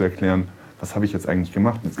einfach zu erklären, was habe ich jetzt eigentlich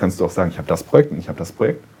gemacht. Jetzt kannst du auch sagen, ich habe das Projekt und ich habe das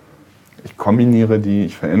Projekt. Ich kombiniere die,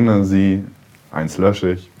 ich verändere sie, eins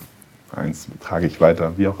lösche ich, eins trage ich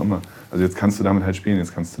weiter, wie auch immer. Also jetzt kannst du damit halt spielen,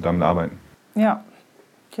 jetzt kannst du damit arbeiten. Ja,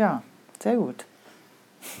 sehr gut.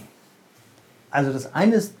 Also das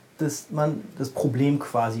eine ist, dass man das Problem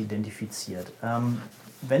quasi identifiziert.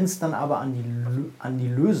 Wenn es dann aber an die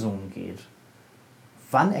Lösungen geht,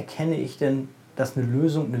 wann erkenne ich denn, dass eine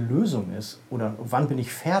Lösung ist? Oder wann bin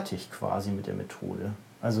ich fertig quasi mit der Methode?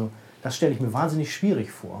 Also das stelle ich mir wahnsinnig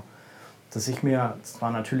schwierig vor. Dass ich mir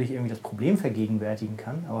zwar natürlich irgendwie das Problem vergegenwärtigen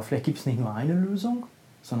kann, aber vielleicht gibt es nicht nur eine Lösung,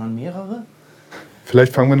 sondern mehrere.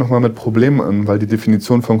 Vielleicht fangen wir nochmal mit Problemen an, weil die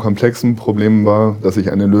Definition von komplexen Problemen war, dass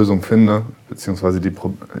ich eine Lösung finde, beziehungsweise die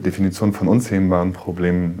Definition von unzähmbaren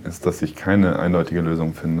Problemen ist, dass ich keine eindeutige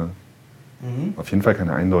Lösung finde. Auf jeden Fall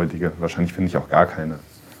keine eindeutige, wahrscheinlich finde ich auch gar keine.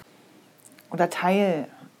 Oder Teil.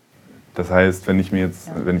 Das heißt, wenn ich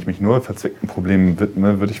mich nur verzwickten Problemen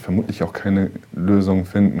widme, würde ich vermutlich auch keine Lösung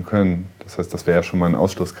finden können. Das heißt, das wäre ja schon mal ein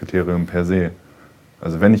Ausschlusskriterium per se.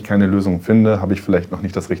 Also wenn ich keine Lösung finde, habe ich vielleicht noch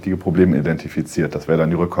nicht das richtige Problem identifiziert. Das wäre dann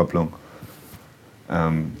die Rückkopplung.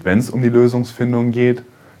 Wenn es um die Lösungsfindung geht,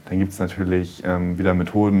 dann gibt es natürlich wieder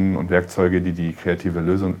Methoden und Werkzeuge, die die kreative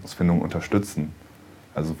Lösungsfindung unterstützen.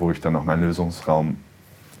 Also wo ich dann auch meinen Lösungsraum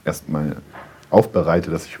erstmal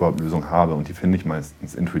aufbereite, dass ich überhaupt Lösungen habe. Und die finde ich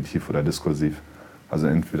meistens intuitiv oder diskursiv. Also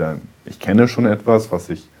entweder ich kenne schon etwas, was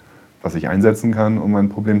ich einsetzen kann, um ein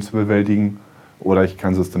Problem zu bewältigen, oder ich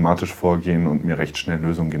kann systematisch vorgehen und mir recht schnell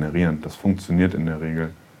Lösungen generieren. Das funktioniert in der Regel.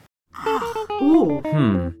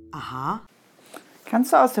 Aha.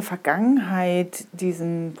 Kannst du aus der Vergangenheit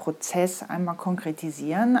diesen Prozess einmal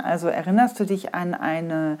konkretisieren? Also erinnerst du dich an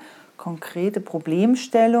eine konkrete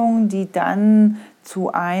Problemstellung, die dann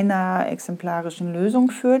zu einer exemplarischen Lösung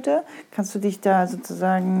führte? Hast du da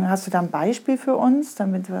ein Beispiel für uns,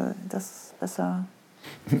 damit wir das besser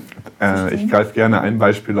Ich greife gerne ein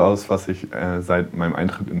Beispiel aus, was ich seit meinem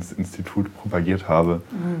Eintritt ins Institut propagiert habe.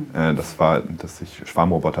 Das war, dass ich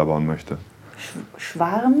Schwarmroboter bauen möchte.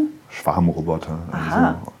 Schwarmroboter.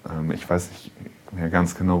 Also, ich weiß nicht mehr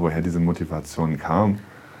ganz genau, woher diese Motivation kam.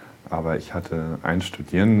 Aber ich hatte einen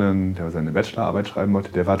Studierenden, der seine Bachelorarbeit schreiben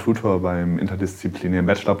wollte. Der war Tutor beim interdisziplinären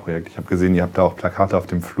Bachelorprojekt. Ich habe gesehen, ihr habt da auch Plakate auf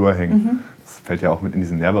dem Flur hängen. Das fällt ja auch mit in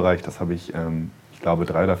diesen Lehrbereich. Das habe ich, ich glaube,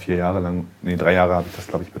 3 oder 4 Jahre lang, 3 Jahre habe ich das,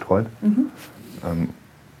 glaube ich, betreut.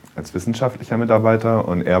 Als wissenschaftlicher Mitarbeiter.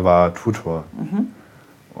 Und er war Tutor.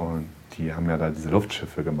 Und die haben ja da diese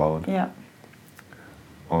Luftschiffe gebaut. Ja.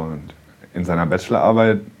 Und in seiner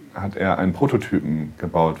Bachelorarbeit hat er einen Prototypen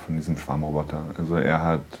gebaut von diesem Schwarmroboter. Also er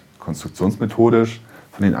hat konstruktionsmethodisch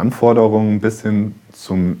von den Anforderungen bis hin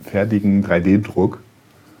zum fertigen 3D-Druck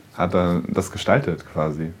hat er das gestaltet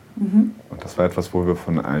quasi. Und das war etwas, wo wir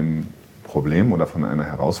von einem Problem oder von einer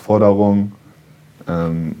Herausforderung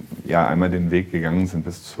einmal den Weg gegangen sind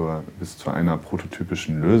bis zu einer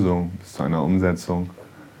prototypischen Lösung, bis zu einer Umsetzung.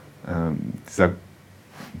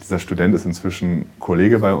 Dieser Student ist inzwischen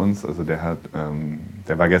Kollege bei uns, also der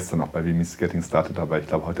war gestern auch bei We Me's Getting Started, aber ich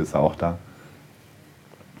glaube, heute ist er auch da.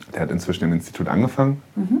 Der hat inzwischen im Institut angefangen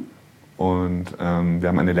und wir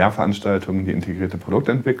haben eine Lehrveranstaltung, die integrierte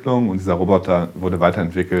Produktentwicklung, und dieser Roboter wurde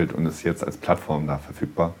weiterentwickelt und ist jetzt als Plattform da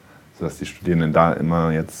verfügbar, sodass die Studierenden da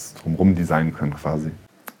immer jetzt drumherum designen können quasi.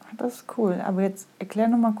 Das ist cool, aber jetzt erklär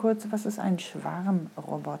noch mal kurz, was ist ein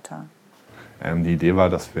Schwarmroboter? Die Idee war,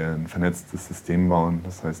 dass wir ein vernetztes System bauen.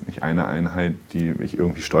 Das heißt, nicht eine Einheit, die ich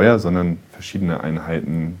irgendwie steuere, sondern verschiedene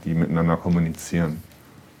Einheiten, die miteinander kommunizieren.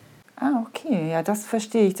 Ah, okay. Ja, das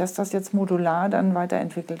verstehe ich, dass das jetzt modular dann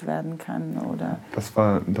weiterentwickelt werden kann, oder? Das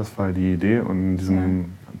war die Idee. Und in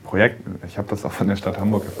diesem Projekt, ich habe das auch von der Stadt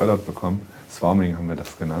Hamburg gefördert bekommen, Swarming haben wir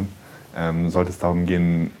das genannt, sollte es darum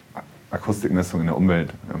gehen, Akustikmessungen in der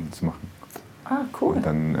Umwelt zu machen. Ah, cool. Und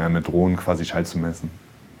dann mit Drohnen quasi Schall zu messen.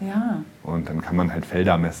 Ja. Und dann kann man halt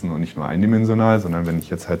Felder messen und nicht nur eindimensional, sondern wenn ich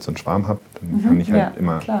jetzt halt so einen Schwarm habe, dann kann ich halt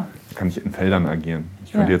kann ich in Feldern agieren.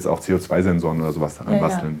 Ich könnte jetzt auch CO2-Sensoren oder sowas daran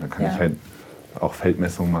basteln. Dann kann ich halt auch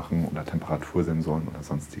Feldmessungen machen oder Temperatursensoren oder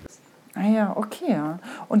sonstiges. Ah ja, okay.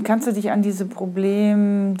 Und kannst du dich an diese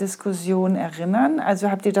Problemdiskussion erinnern? Also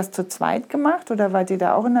habt ihr das zu zweit gemacht oder wart ihr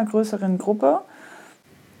da auch in einer größeren Gruppe?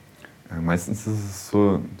 Meistens ist es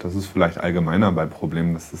so, dass es vielleicht allgemeiner bei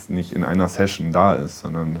Problemen, dass es nicht in einer Session da ist,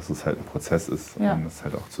 sondern dass es halt ein Prozess ist, um das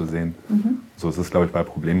halt auch zu sehen. So ist es, glaube ich, bei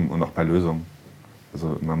Problemen und auch bei Lösungen.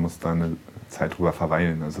 Also man muss da eine Zeit drüber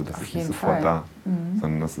verweilen, also das ist nicht sofort da,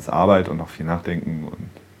 sondern das ist Arbeit und auch viel Nachdenken und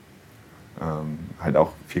halt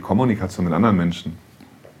auch viel Kommunikation mit anderen Menschen.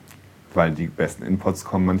 Weil die besten Inputs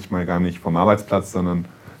kommen manchmal gar nicht vom Arbeitsplatz, sondern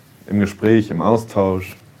im Gespräch, im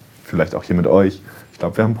Austausch, vielleicht auch hier mit euch. Ich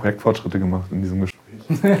glaube, wir haben Projektfortschritte gemacht in diesem Gespräch.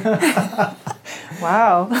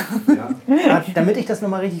 Wow. Ja, damit ich das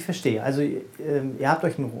nochmal richtig verstehe. Also ihr habt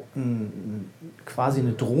euch quasi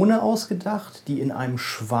eine Drohne ausgedacht, die in einem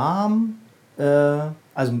Schwarm,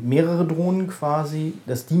 also mehrere Drohnen quasi,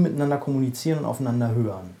 dass die miteinander kommunizieren und aufeinander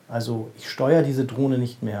hören. Also ich steuere diese Drohne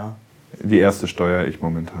nicht mehr. Die erste steuere ich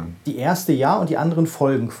momentan. Die erste und die anderen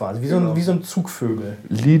folgen quasi, wie so ein Zugvögel.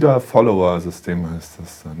 Leader-Follower-System heißt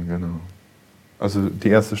das dann, genau. Also die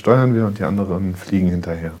erste steuern wir und die anderen fliegen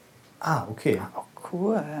hinterher. Ah, okay. Oh,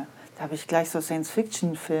 cool. Da habe ich gleich so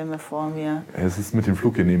Science-Fiction-Filme vor mir. Es ist mit den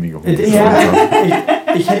Fluggenehmigungen. Ja.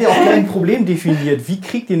 Ich hätte auch gleich ein Problem definiert. Wie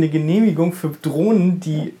kriegt ihr eine Genehmigung für Drohnen,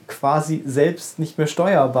 die quasi selbst nicht mehr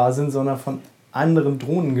steuerbar sind, sondern von anderen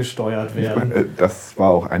Drohnen gesteuert werden? Das war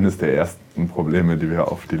auch eines der ersten Probleme, die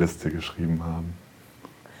wir auf die Liste geschrieben haben.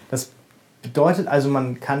 Das bedeutet also,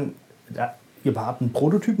 ihr habt einen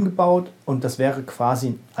Prototypen gebaut und das wäre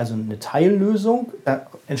quasi also eine Teillösung. Da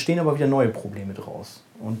entstehen aber wieder neue Probleme draus.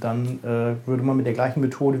 Und dann würde man mit der gleichen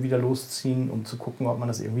Methode wieder losziehen, um zu gucken, ob man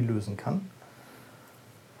das irgendwie lösen kann.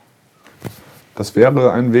 Das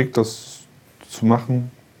wäre ein Weg, das zu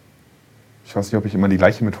machen. Ich weiß nicht, ob ich immer die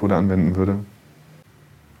gleiche Methode anwenden würde.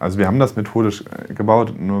 Also wir haben das methodisch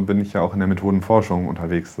gebaut, nur bin ich ja auch in der Methodenforschung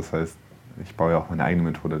unterwegs. Das heißt, ich baue ja auch meine eigene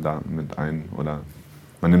Methode da mit ein. Oder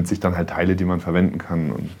man nimmt sich dann halt Teile, die man verwenden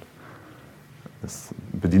kann, und es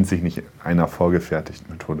bedient sich nicht einer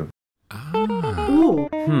vorgefertigten Methode.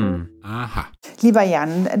 Aha. Lieber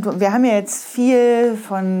Jan, wir haben ja jetzt viel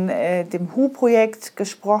von dem WHO-Projekt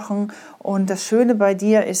gesprochen, und das Schöne bei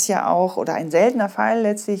dir ist ja auch, oder ein seltener Fall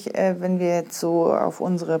letztlich, wenn wir jetzt so auf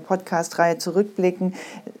unsere Podcast-Reihe zurückblicken,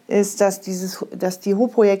 ist, dass die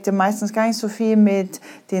WHO-Projekte meistens gar nicht so viel mit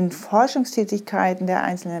den Forschungstätigkeiten der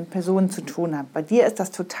einzelnen Personen zu tun haben. Bei dir ist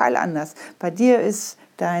das total anders. Bei dir ist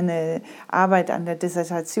deine Arbeit an der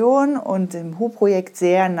Dissertation und dem HU-Projekt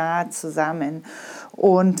sehr nah zusammen.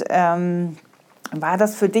 Und war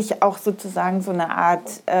das für dich auch sozusagen so eine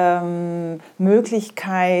Art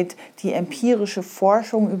Möglichkeit, die empirische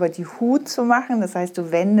Forschung über die HU zu machen? Das heißt,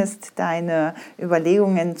 du wendest deine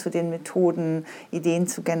Überlegungen zu den Methoden, Ideen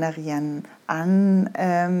zu generieren, an.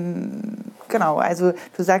 Genau, also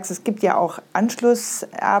du sagst, es gibt ja auch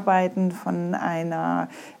Anschlussarbeiten von einer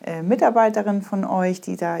Mitarbeiterin von euch,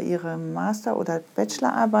 die da ihre Master- oder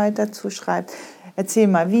Bachelorarbeit dazu schreibt. Erzähl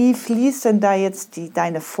mal, wie fließt denn da jetzt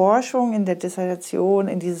deine Forschung in der Dissertation,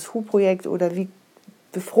 in dieses HU-Projekt oder wie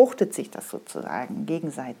befruchtet sich das sozusagen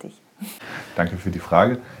gegenseitig? Danke für die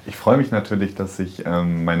Frage. Ich freue mich natürlich, dass ich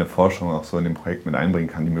meine Forschung auch so in dem Projekt mit einbringen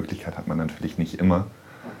kann. Die Möglichkeit hat man natürlich nicht immer.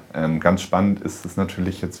 Ganz spannend ist es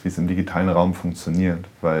natürlich jetzt, wie es im digitalen Raum funktioniert,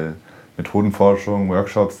 weil Methodenforschung,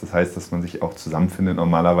 Workshops, das heißt, dass man sich auch zusammenfindet,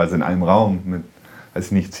 normalerweise in einem Raum mit, weiß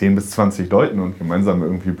ich nicht, 10 bis 20 Leuten und gemeinsam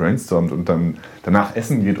irgendwie brainstormt und dann danach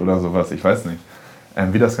essen geht oder sowas, ich weiß nicht.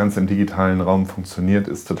 Wie das Ganze im digitalen Raum funktioniert,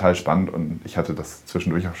 ist total spannend und ich hatte das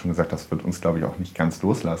zwischendurch auch schon gesagt, das wird uns, glaube ich, auch nicht ganz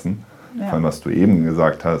loslassen. Ja. Vor allem, was du eben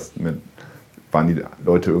gesagt hast, waren die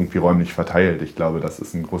Leute irgendwie räumlich verteilt. Ich glaube, das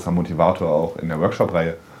ist ein großer Motivator auch in der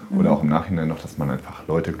Workshop-Reihe oder auch im Nachhinein noch, dass man einfach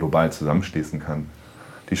Leute global zusammenschließen kann.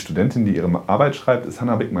 Die Studentin, die ihre Arbeit schreibt, ist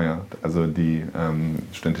Hanna Bickmeier, also die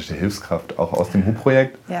studentische Hilfskraft auch aus dem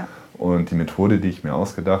HU-Projekt. Ja. Und die Methode, die ich mir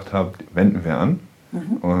ausgedacht habe, wenden wir an.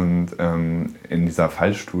 Und in dieser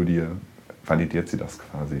Fallstudie validiert sie das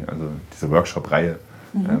quasi. Also diese Workshop-Reihe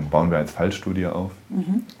bauen wir als Fallstudie auf.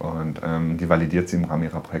 Und die validiert sie im Rahmen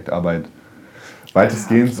ihrer Projektarbeit.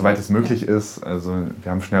 Weitestgehend, soweit es möglich ist. Also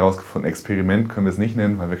wir haben schnell herausgefunden, Experiment können wir es nicht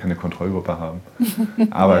nennen, weil wir keine Kontrollgruppe haben.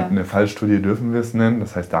 Aber eine Fallstudie dürfen wir es nennen.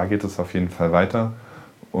 Das heißt, da geht es auf jeden Fall weiter.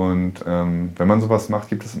 Und wenn man sowas macht,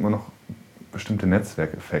 gibt es immer noch bestimmte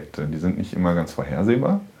Netzwerkeffekte. Die sind nicht immer ganz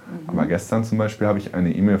vorhersehbar. Aber gestern zum Beispiel habe ich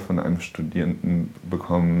eine E-Mail von einem Studierenden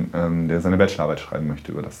bekommen, der seine Bachelorarbeit schreiben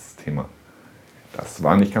möchte über das Thema. Das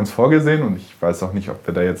war nicht ganz vorgesehen und ich weiß auch nicht, ob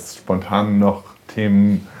wir da jetzt spontan noch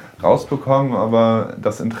Themen rausbekommen, aber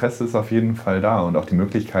das Interesse ist auf jeden Fall da und auch die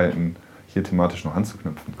Möglichkeiten, hier thematisch noch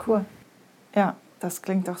anzuknüpfen. Cool. Ja, das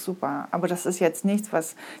klingt doch super. Aber das ist jetzt nichts,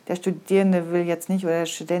 was der Studierende will jetzt nicht oder der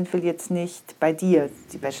Student will jetzt nicht bei dir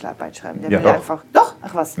die Bachelorarbeit schreiben. Der will doch. einfach. Doch,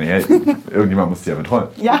 ach was. Naja, irgendjemand muss die ja betreuen.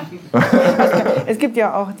 Ja. Es gibt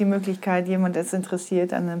ja auch die Möglichkeit, jemand ist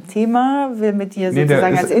interessiert an einem Thema, will mit dir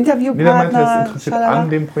sozusagen als Interviewpartner. Der meinte, ist interessiert an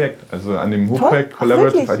dem Projekt, also an dem HU-Projekt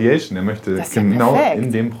Collaborative Ideation. Er möchte genau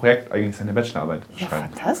in dem Projekt eigentlich seine Bachelorarbeit schreiben. Ja,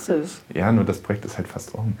 fantastisch. Ja, nur das Projekt ist halt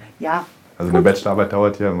fast rum. Ja. Also eine Bachelorarbeit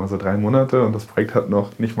dauert ja immer so 3 Monate und das Projekt hat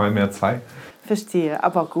noch nicht mal mehr 2. Verstehe,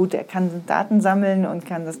 aber gut, er kann Daten sammeln und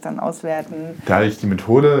kann das dann auswerten. Da ich die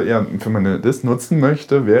Methode, ja, wenn man das nutzen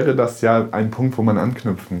möchte, wäre das ja ein Punkt, wo man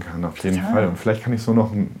anknüpfen kann, auf jeden Fall. Und vielleicht kann ich so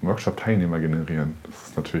noch einen Workshop-Teilnehmer generieren. Das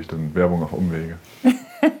ist natürlich dann Werbung auf Umwege.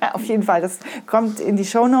 Auf jeden Fall, das kommt in die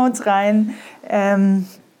Shownotes rein.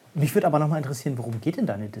 Mich würde aber noch mal interessieren, worum geht denn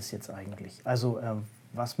deine Diss jetzt eigentlich? Also,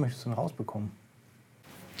 was möchtest du denn rausbekommen?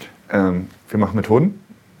 Wir machen Methoden.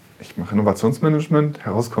 Ich mache Innovationsmanagement.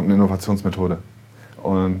 Herauskommt eine Innovationsmethode.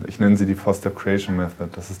 Und ich nenne sie die 4-Step Creation Method.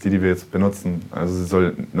 Das ist die, die wir jetzt benutzen. Also sie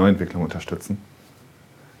soll Neuentwicklung unterstützen.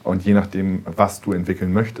 Und je nachdem, was du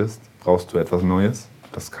entwickeln möchtest, brauchst du etwas Neues.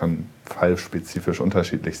 Das kann fallspezifisch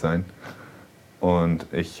unterschiedlich sein. Und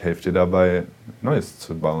ich helfe dir dabei, Neues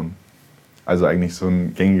zu bauen. Also eigentlich so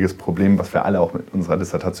ein gängiges Problem, was wir alle auch mit unserer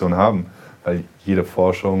Dissertation haben. Weil jede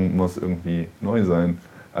Forschung muss irgendwie neu sein.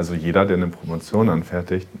 Also jeder, der eine Promotion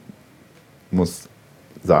anfertigt, muss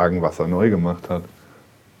sagen, was er neu gemacht hat.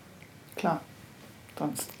 Klar,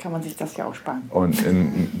 sonst kann man sich das ja auch sparen. Und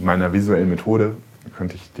in meiner visuellen Methode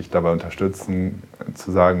könnte ich dich dabei unterstützen,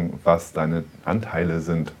 zu sagen, was deine Anteile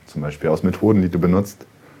sind. Zum Beispiel aus Methoden, die du benutzt,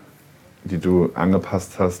 die du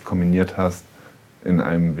angepasst hast, kombiniert hast, in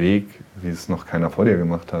einem Weg, wie es noch keiner vor dir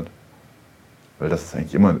gemacht hat. Weil das ist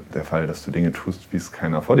eigentlich immer der Fall, dass du Dinge tust, wie es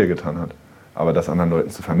keiner vor dir getan hat. Aber das anderen Leuten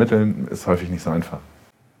zu vermitteln, ist häufig nicht so einfach.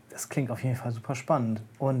 Das klingt auf jeden Fall super spannend.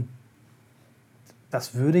 Und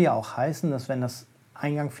das würde ja auch heißen, dass wenn das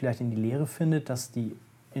Eingang vielleicht in die Lehre findet, dass die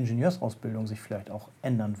Ingenieursausbildung sich vielleicht auch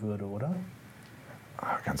ändern würde, oder?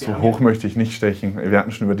 Ganz so hoch möchte ich nicht stechen. Wir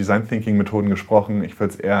hatten schon über Design Thinking Methoden gesprochen. Ich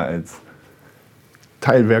würde es eher als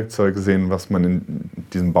Teilwerkzeug sehen, was man in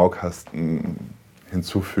diesem Baukasten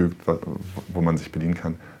hinzufügt, wo man sich bedienen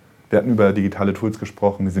kann. Wir hatten über digitale Tools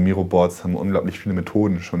gesprochen. Diese Miro-Boards haben unglaublich viele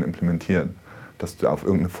Methoden schon implementiert. Dass du auf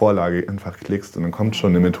irgendeine Vorlage einfach klickst und dann kommt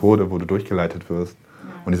schon eine Methode, wo du durchgeleitet wirst.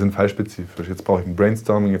 Und die sind fallspezifisch. Jetzt brauche ich ein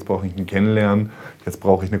Brainstorming, jetzt brauche ich ein Kennenlernen, jetzt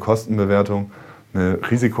brauche ich eine Kostenbewertung. eine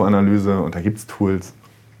Risikoanalyse und da gibt es Tools.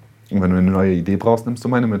 Und wenn du eine neue Idee brauchst, nimmst du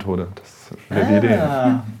meine Methode. Das ist wieder die Idee.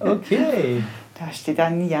 Okay. Da steht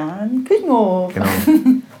dann Jan Küchenhof. Genau.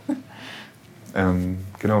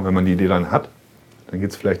 Genau, wenn man die Idee dann hat, dann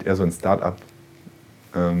geht es vielleicht eher so in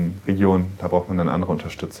Start-up-Region. Da braucht man dann andere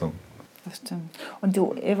Unterstützung. Das stimmt. Und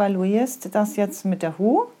du evaluierst das jetzt mit der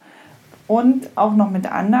HU und auch noch mit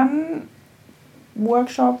anderen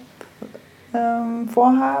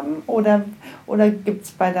Workshop-Vorhaben? Oder gibt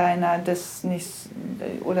es bei deiner das nicht?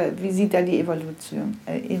 Oder wie sieht da die Evaluation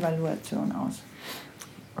aus?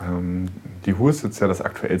 Die HU ist jetzt ja das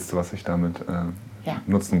Aktuellste, was ich damit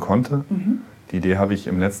nutzen konnte. Mhm. Die Idee habe ich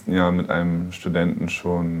im letzten Jahr mit einem Studenten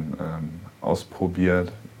schon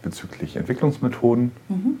ausprobiert bezüglich Entwicklungsmethoden.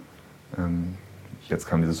 Mhm. Jetzt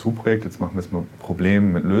kam dieses HU-Projekt, jetzt machen wir es mit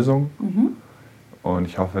Problemen, mit Lösungen. Mhm. Und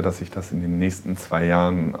ich hoffe, dass ich das in den nächsten 2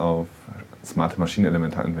 Jahren auf smarte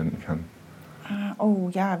Maschinenelemente anwenden kann. Oh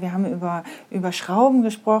ja, wir haben über Schrauben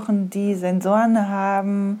gesprochen, die Sensoren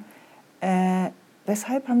haben.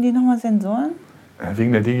 Weshalb haben die nochmal Sensoren?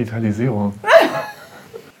 Wegen der Digitalisierung.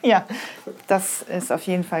 Ja, das ist auf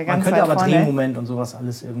jeden Fall ganz weit vorne. Man könnte aber Drehmoment und sowas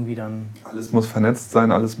alles irgendwie dann... Alles muss vernetzt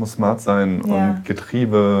sein, alles muss smart sein. Ja. Und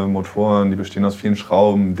Getriebe, Motoren, die bestehen aus vielen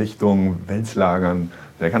Schrauben, Dichtungen, Wälzlagern,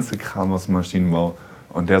 der ganze Kram aus dem Maschinenbau.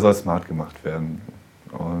 Und der soll smart gemacht werden.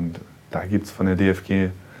 Und da gibt es von der DFG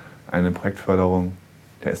eine Projektförderung,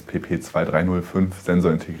 der SPP 2305,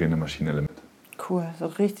 sensorintegrierende Maschinenelemente. Cool, so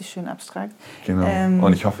richtig schön abstrakt. Genau.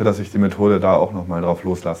 Und ich hoffe, dass ich die Methode da auch nochmal drauf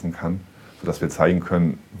loslassen kann, sodass wir zeigen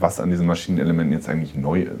können, was an diesen Maschinenelementen jetzt eigentlich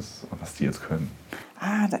neu ist und was die jetzt können.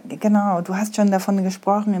 Genau. Du hast schon davon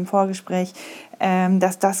gesprochen im Vorgespräch,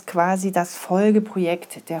 dass das quasi das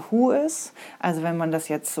Folgeprojekt der HU ist. Also wenn man das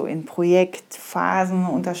jetzt so in Projektphasen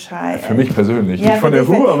unterscheidet. Für mich persönlich, nicht von der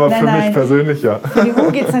HU, aber für mich persönlich, ja. Für die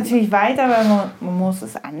HU geht es natürlich weiter, weil man muss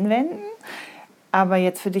es anwenden. Aber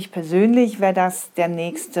jetzt für dich persönlich wäre das der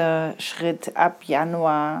nächste Schritt ab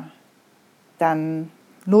Januar dann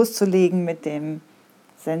loszulegen mit dem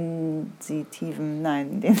sensiblen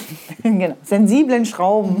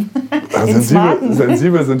Schrauben.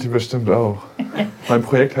 Sensibel sind die bestimmt auch. Mein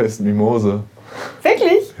Projekt heißt Mimose.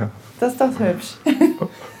 Wirklich? Ja. Das ist doch hübsch.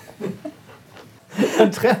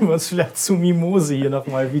 Dann treffen wir uns vielleicht zu Mimose hier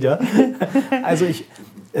nochmal wieder. Also ich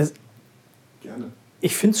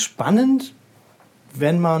finde es spannend,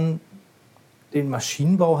 wenn man den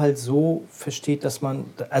Maschinenbau halt so versteht, dass man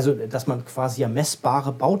quasi ja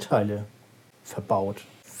messbare Bauteile verbaut,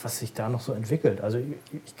 was sich da noch so entwickelt. Also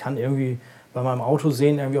ich kann irgendwie bei meinem Auto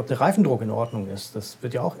sehen, irgendwie, ob der Reifendruck in Ordnung ist. Das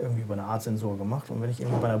wird ja auch irgendwie über eine Art Sensor gemacht. Und wenn ich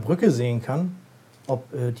irgendwie bei einer Brücke sehen kann, ob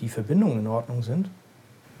die Verbindungen in Ordnung sind,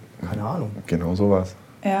 keine Ahnung. Genau sowas.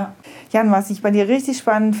 Ja. Jan, was ich bei dir richtig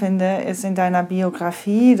spannend finde, ist in deiner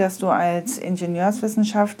Biografie, dass du als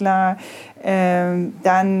Ingenieurswissenschaftler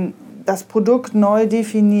dann das Produkt neu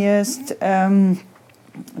definierst,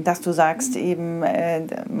 dass du sagst eben,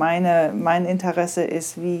 mein Interesse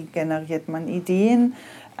ist, wie generiert man Ideen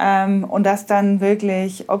und das dann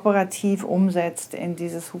wirklich operativ umsetzt in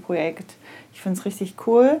dieses HU-Projekt. Ich finde es richtig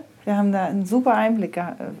cool. Wir haben da einen super Einblick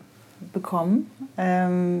bekommen.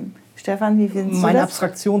 Stefan, wie findest du das? Mein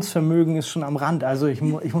Abstraktionsvermögen ist schon am Rand. Also ich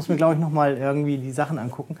muss mir, glaube ich, noch mal irgendwie die Sachen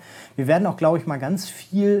angucken. Wir werden auch, glaube ich, mal ganz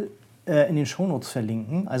viel in den Shownotes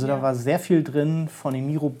verlinken. Also da war sehr viel drin von den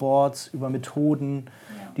Miro-Boards über Methoden,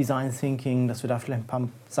 Design Thinking, dass wir da vielleicht ein paar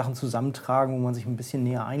Sachen zusammentragen, wo man sich ein bisschen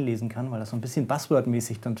näher einlesen kann, weil das so ein bisschen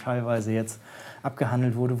Buzzword-mäßig dann teilweise jetzt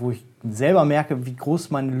abgehandelt wurde, wo ich selber merke, wie groß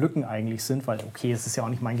meine Lücken eigentlich sind, weil okay, es ist ja auch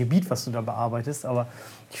nicht mein Gebiet, was du da bearbeitest, aber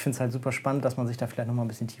ich finde es halt super spannend, dass man sich da vielleicht noch mal ein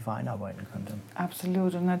bisschen tiefer einarbeiten könnte.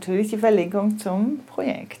 Absolut, und natürlich die Verlinkung zum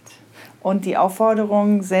Projekt. Und die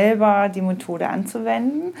Aufforderung, selber die Methode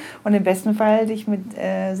anzuwenden und im besten Fall sich mit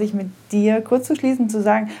dir kurz zu schließen, zu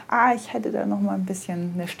sagen, ich hätte da noch mal ein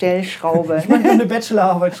bisschen eine Stellschraube. Ich möchte eine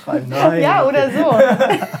Bachelorarbeit schreiben. Nein. Ja, oder so.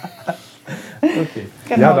 Okay.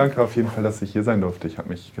 Genau. Ja, danke auf jeden Fall, dass ich hier sein durfte. Ich habe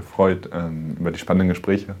mich gefreut über die spannenden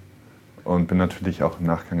Gespräche und bin natürlich auch im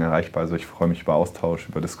Nachgang erreichbar. Also ich freue mich über Austausch,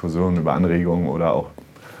 über Diskussionen, über Anregungen oder auch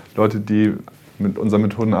Leute, die mit unseren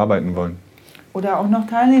Methoden arbeiten wollen. Oder auch noch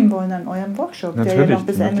teilnehmen wollen an eurem Workshop, natürlich, der ja noch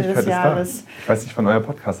bis Ende des Jahres... Ich weiß nicht, wann euer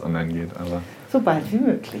Podcast online geht, aber... So bald wie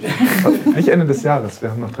möglich. Nicht Ende des Jahres,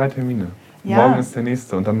 wir haben noch 3 Termine. Ja. Morgen ist der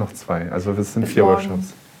nächste und dann noch 2. Also es sind 4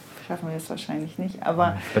 Workshops. Schaffen wir das wahrscheinlich nicht,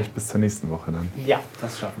 aber... Vielleicht bis zur nächsten Woche dann. Ja,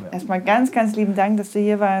 das schaffen wir. Erstmal ganz, ganz lieben Dank, dass du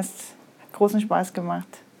hier warst. Hat großen Spaß gemacht.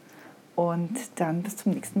 Und dann bis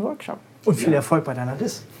zum nächsten Workshop. Und viel Erfolg bei deiner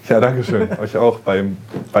Diss. Ja, danke schön. Euch auch beim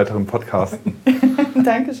weiteren Podcasten.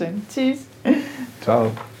 Dankeschön. Tschüss.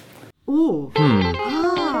 Ciao. Oh.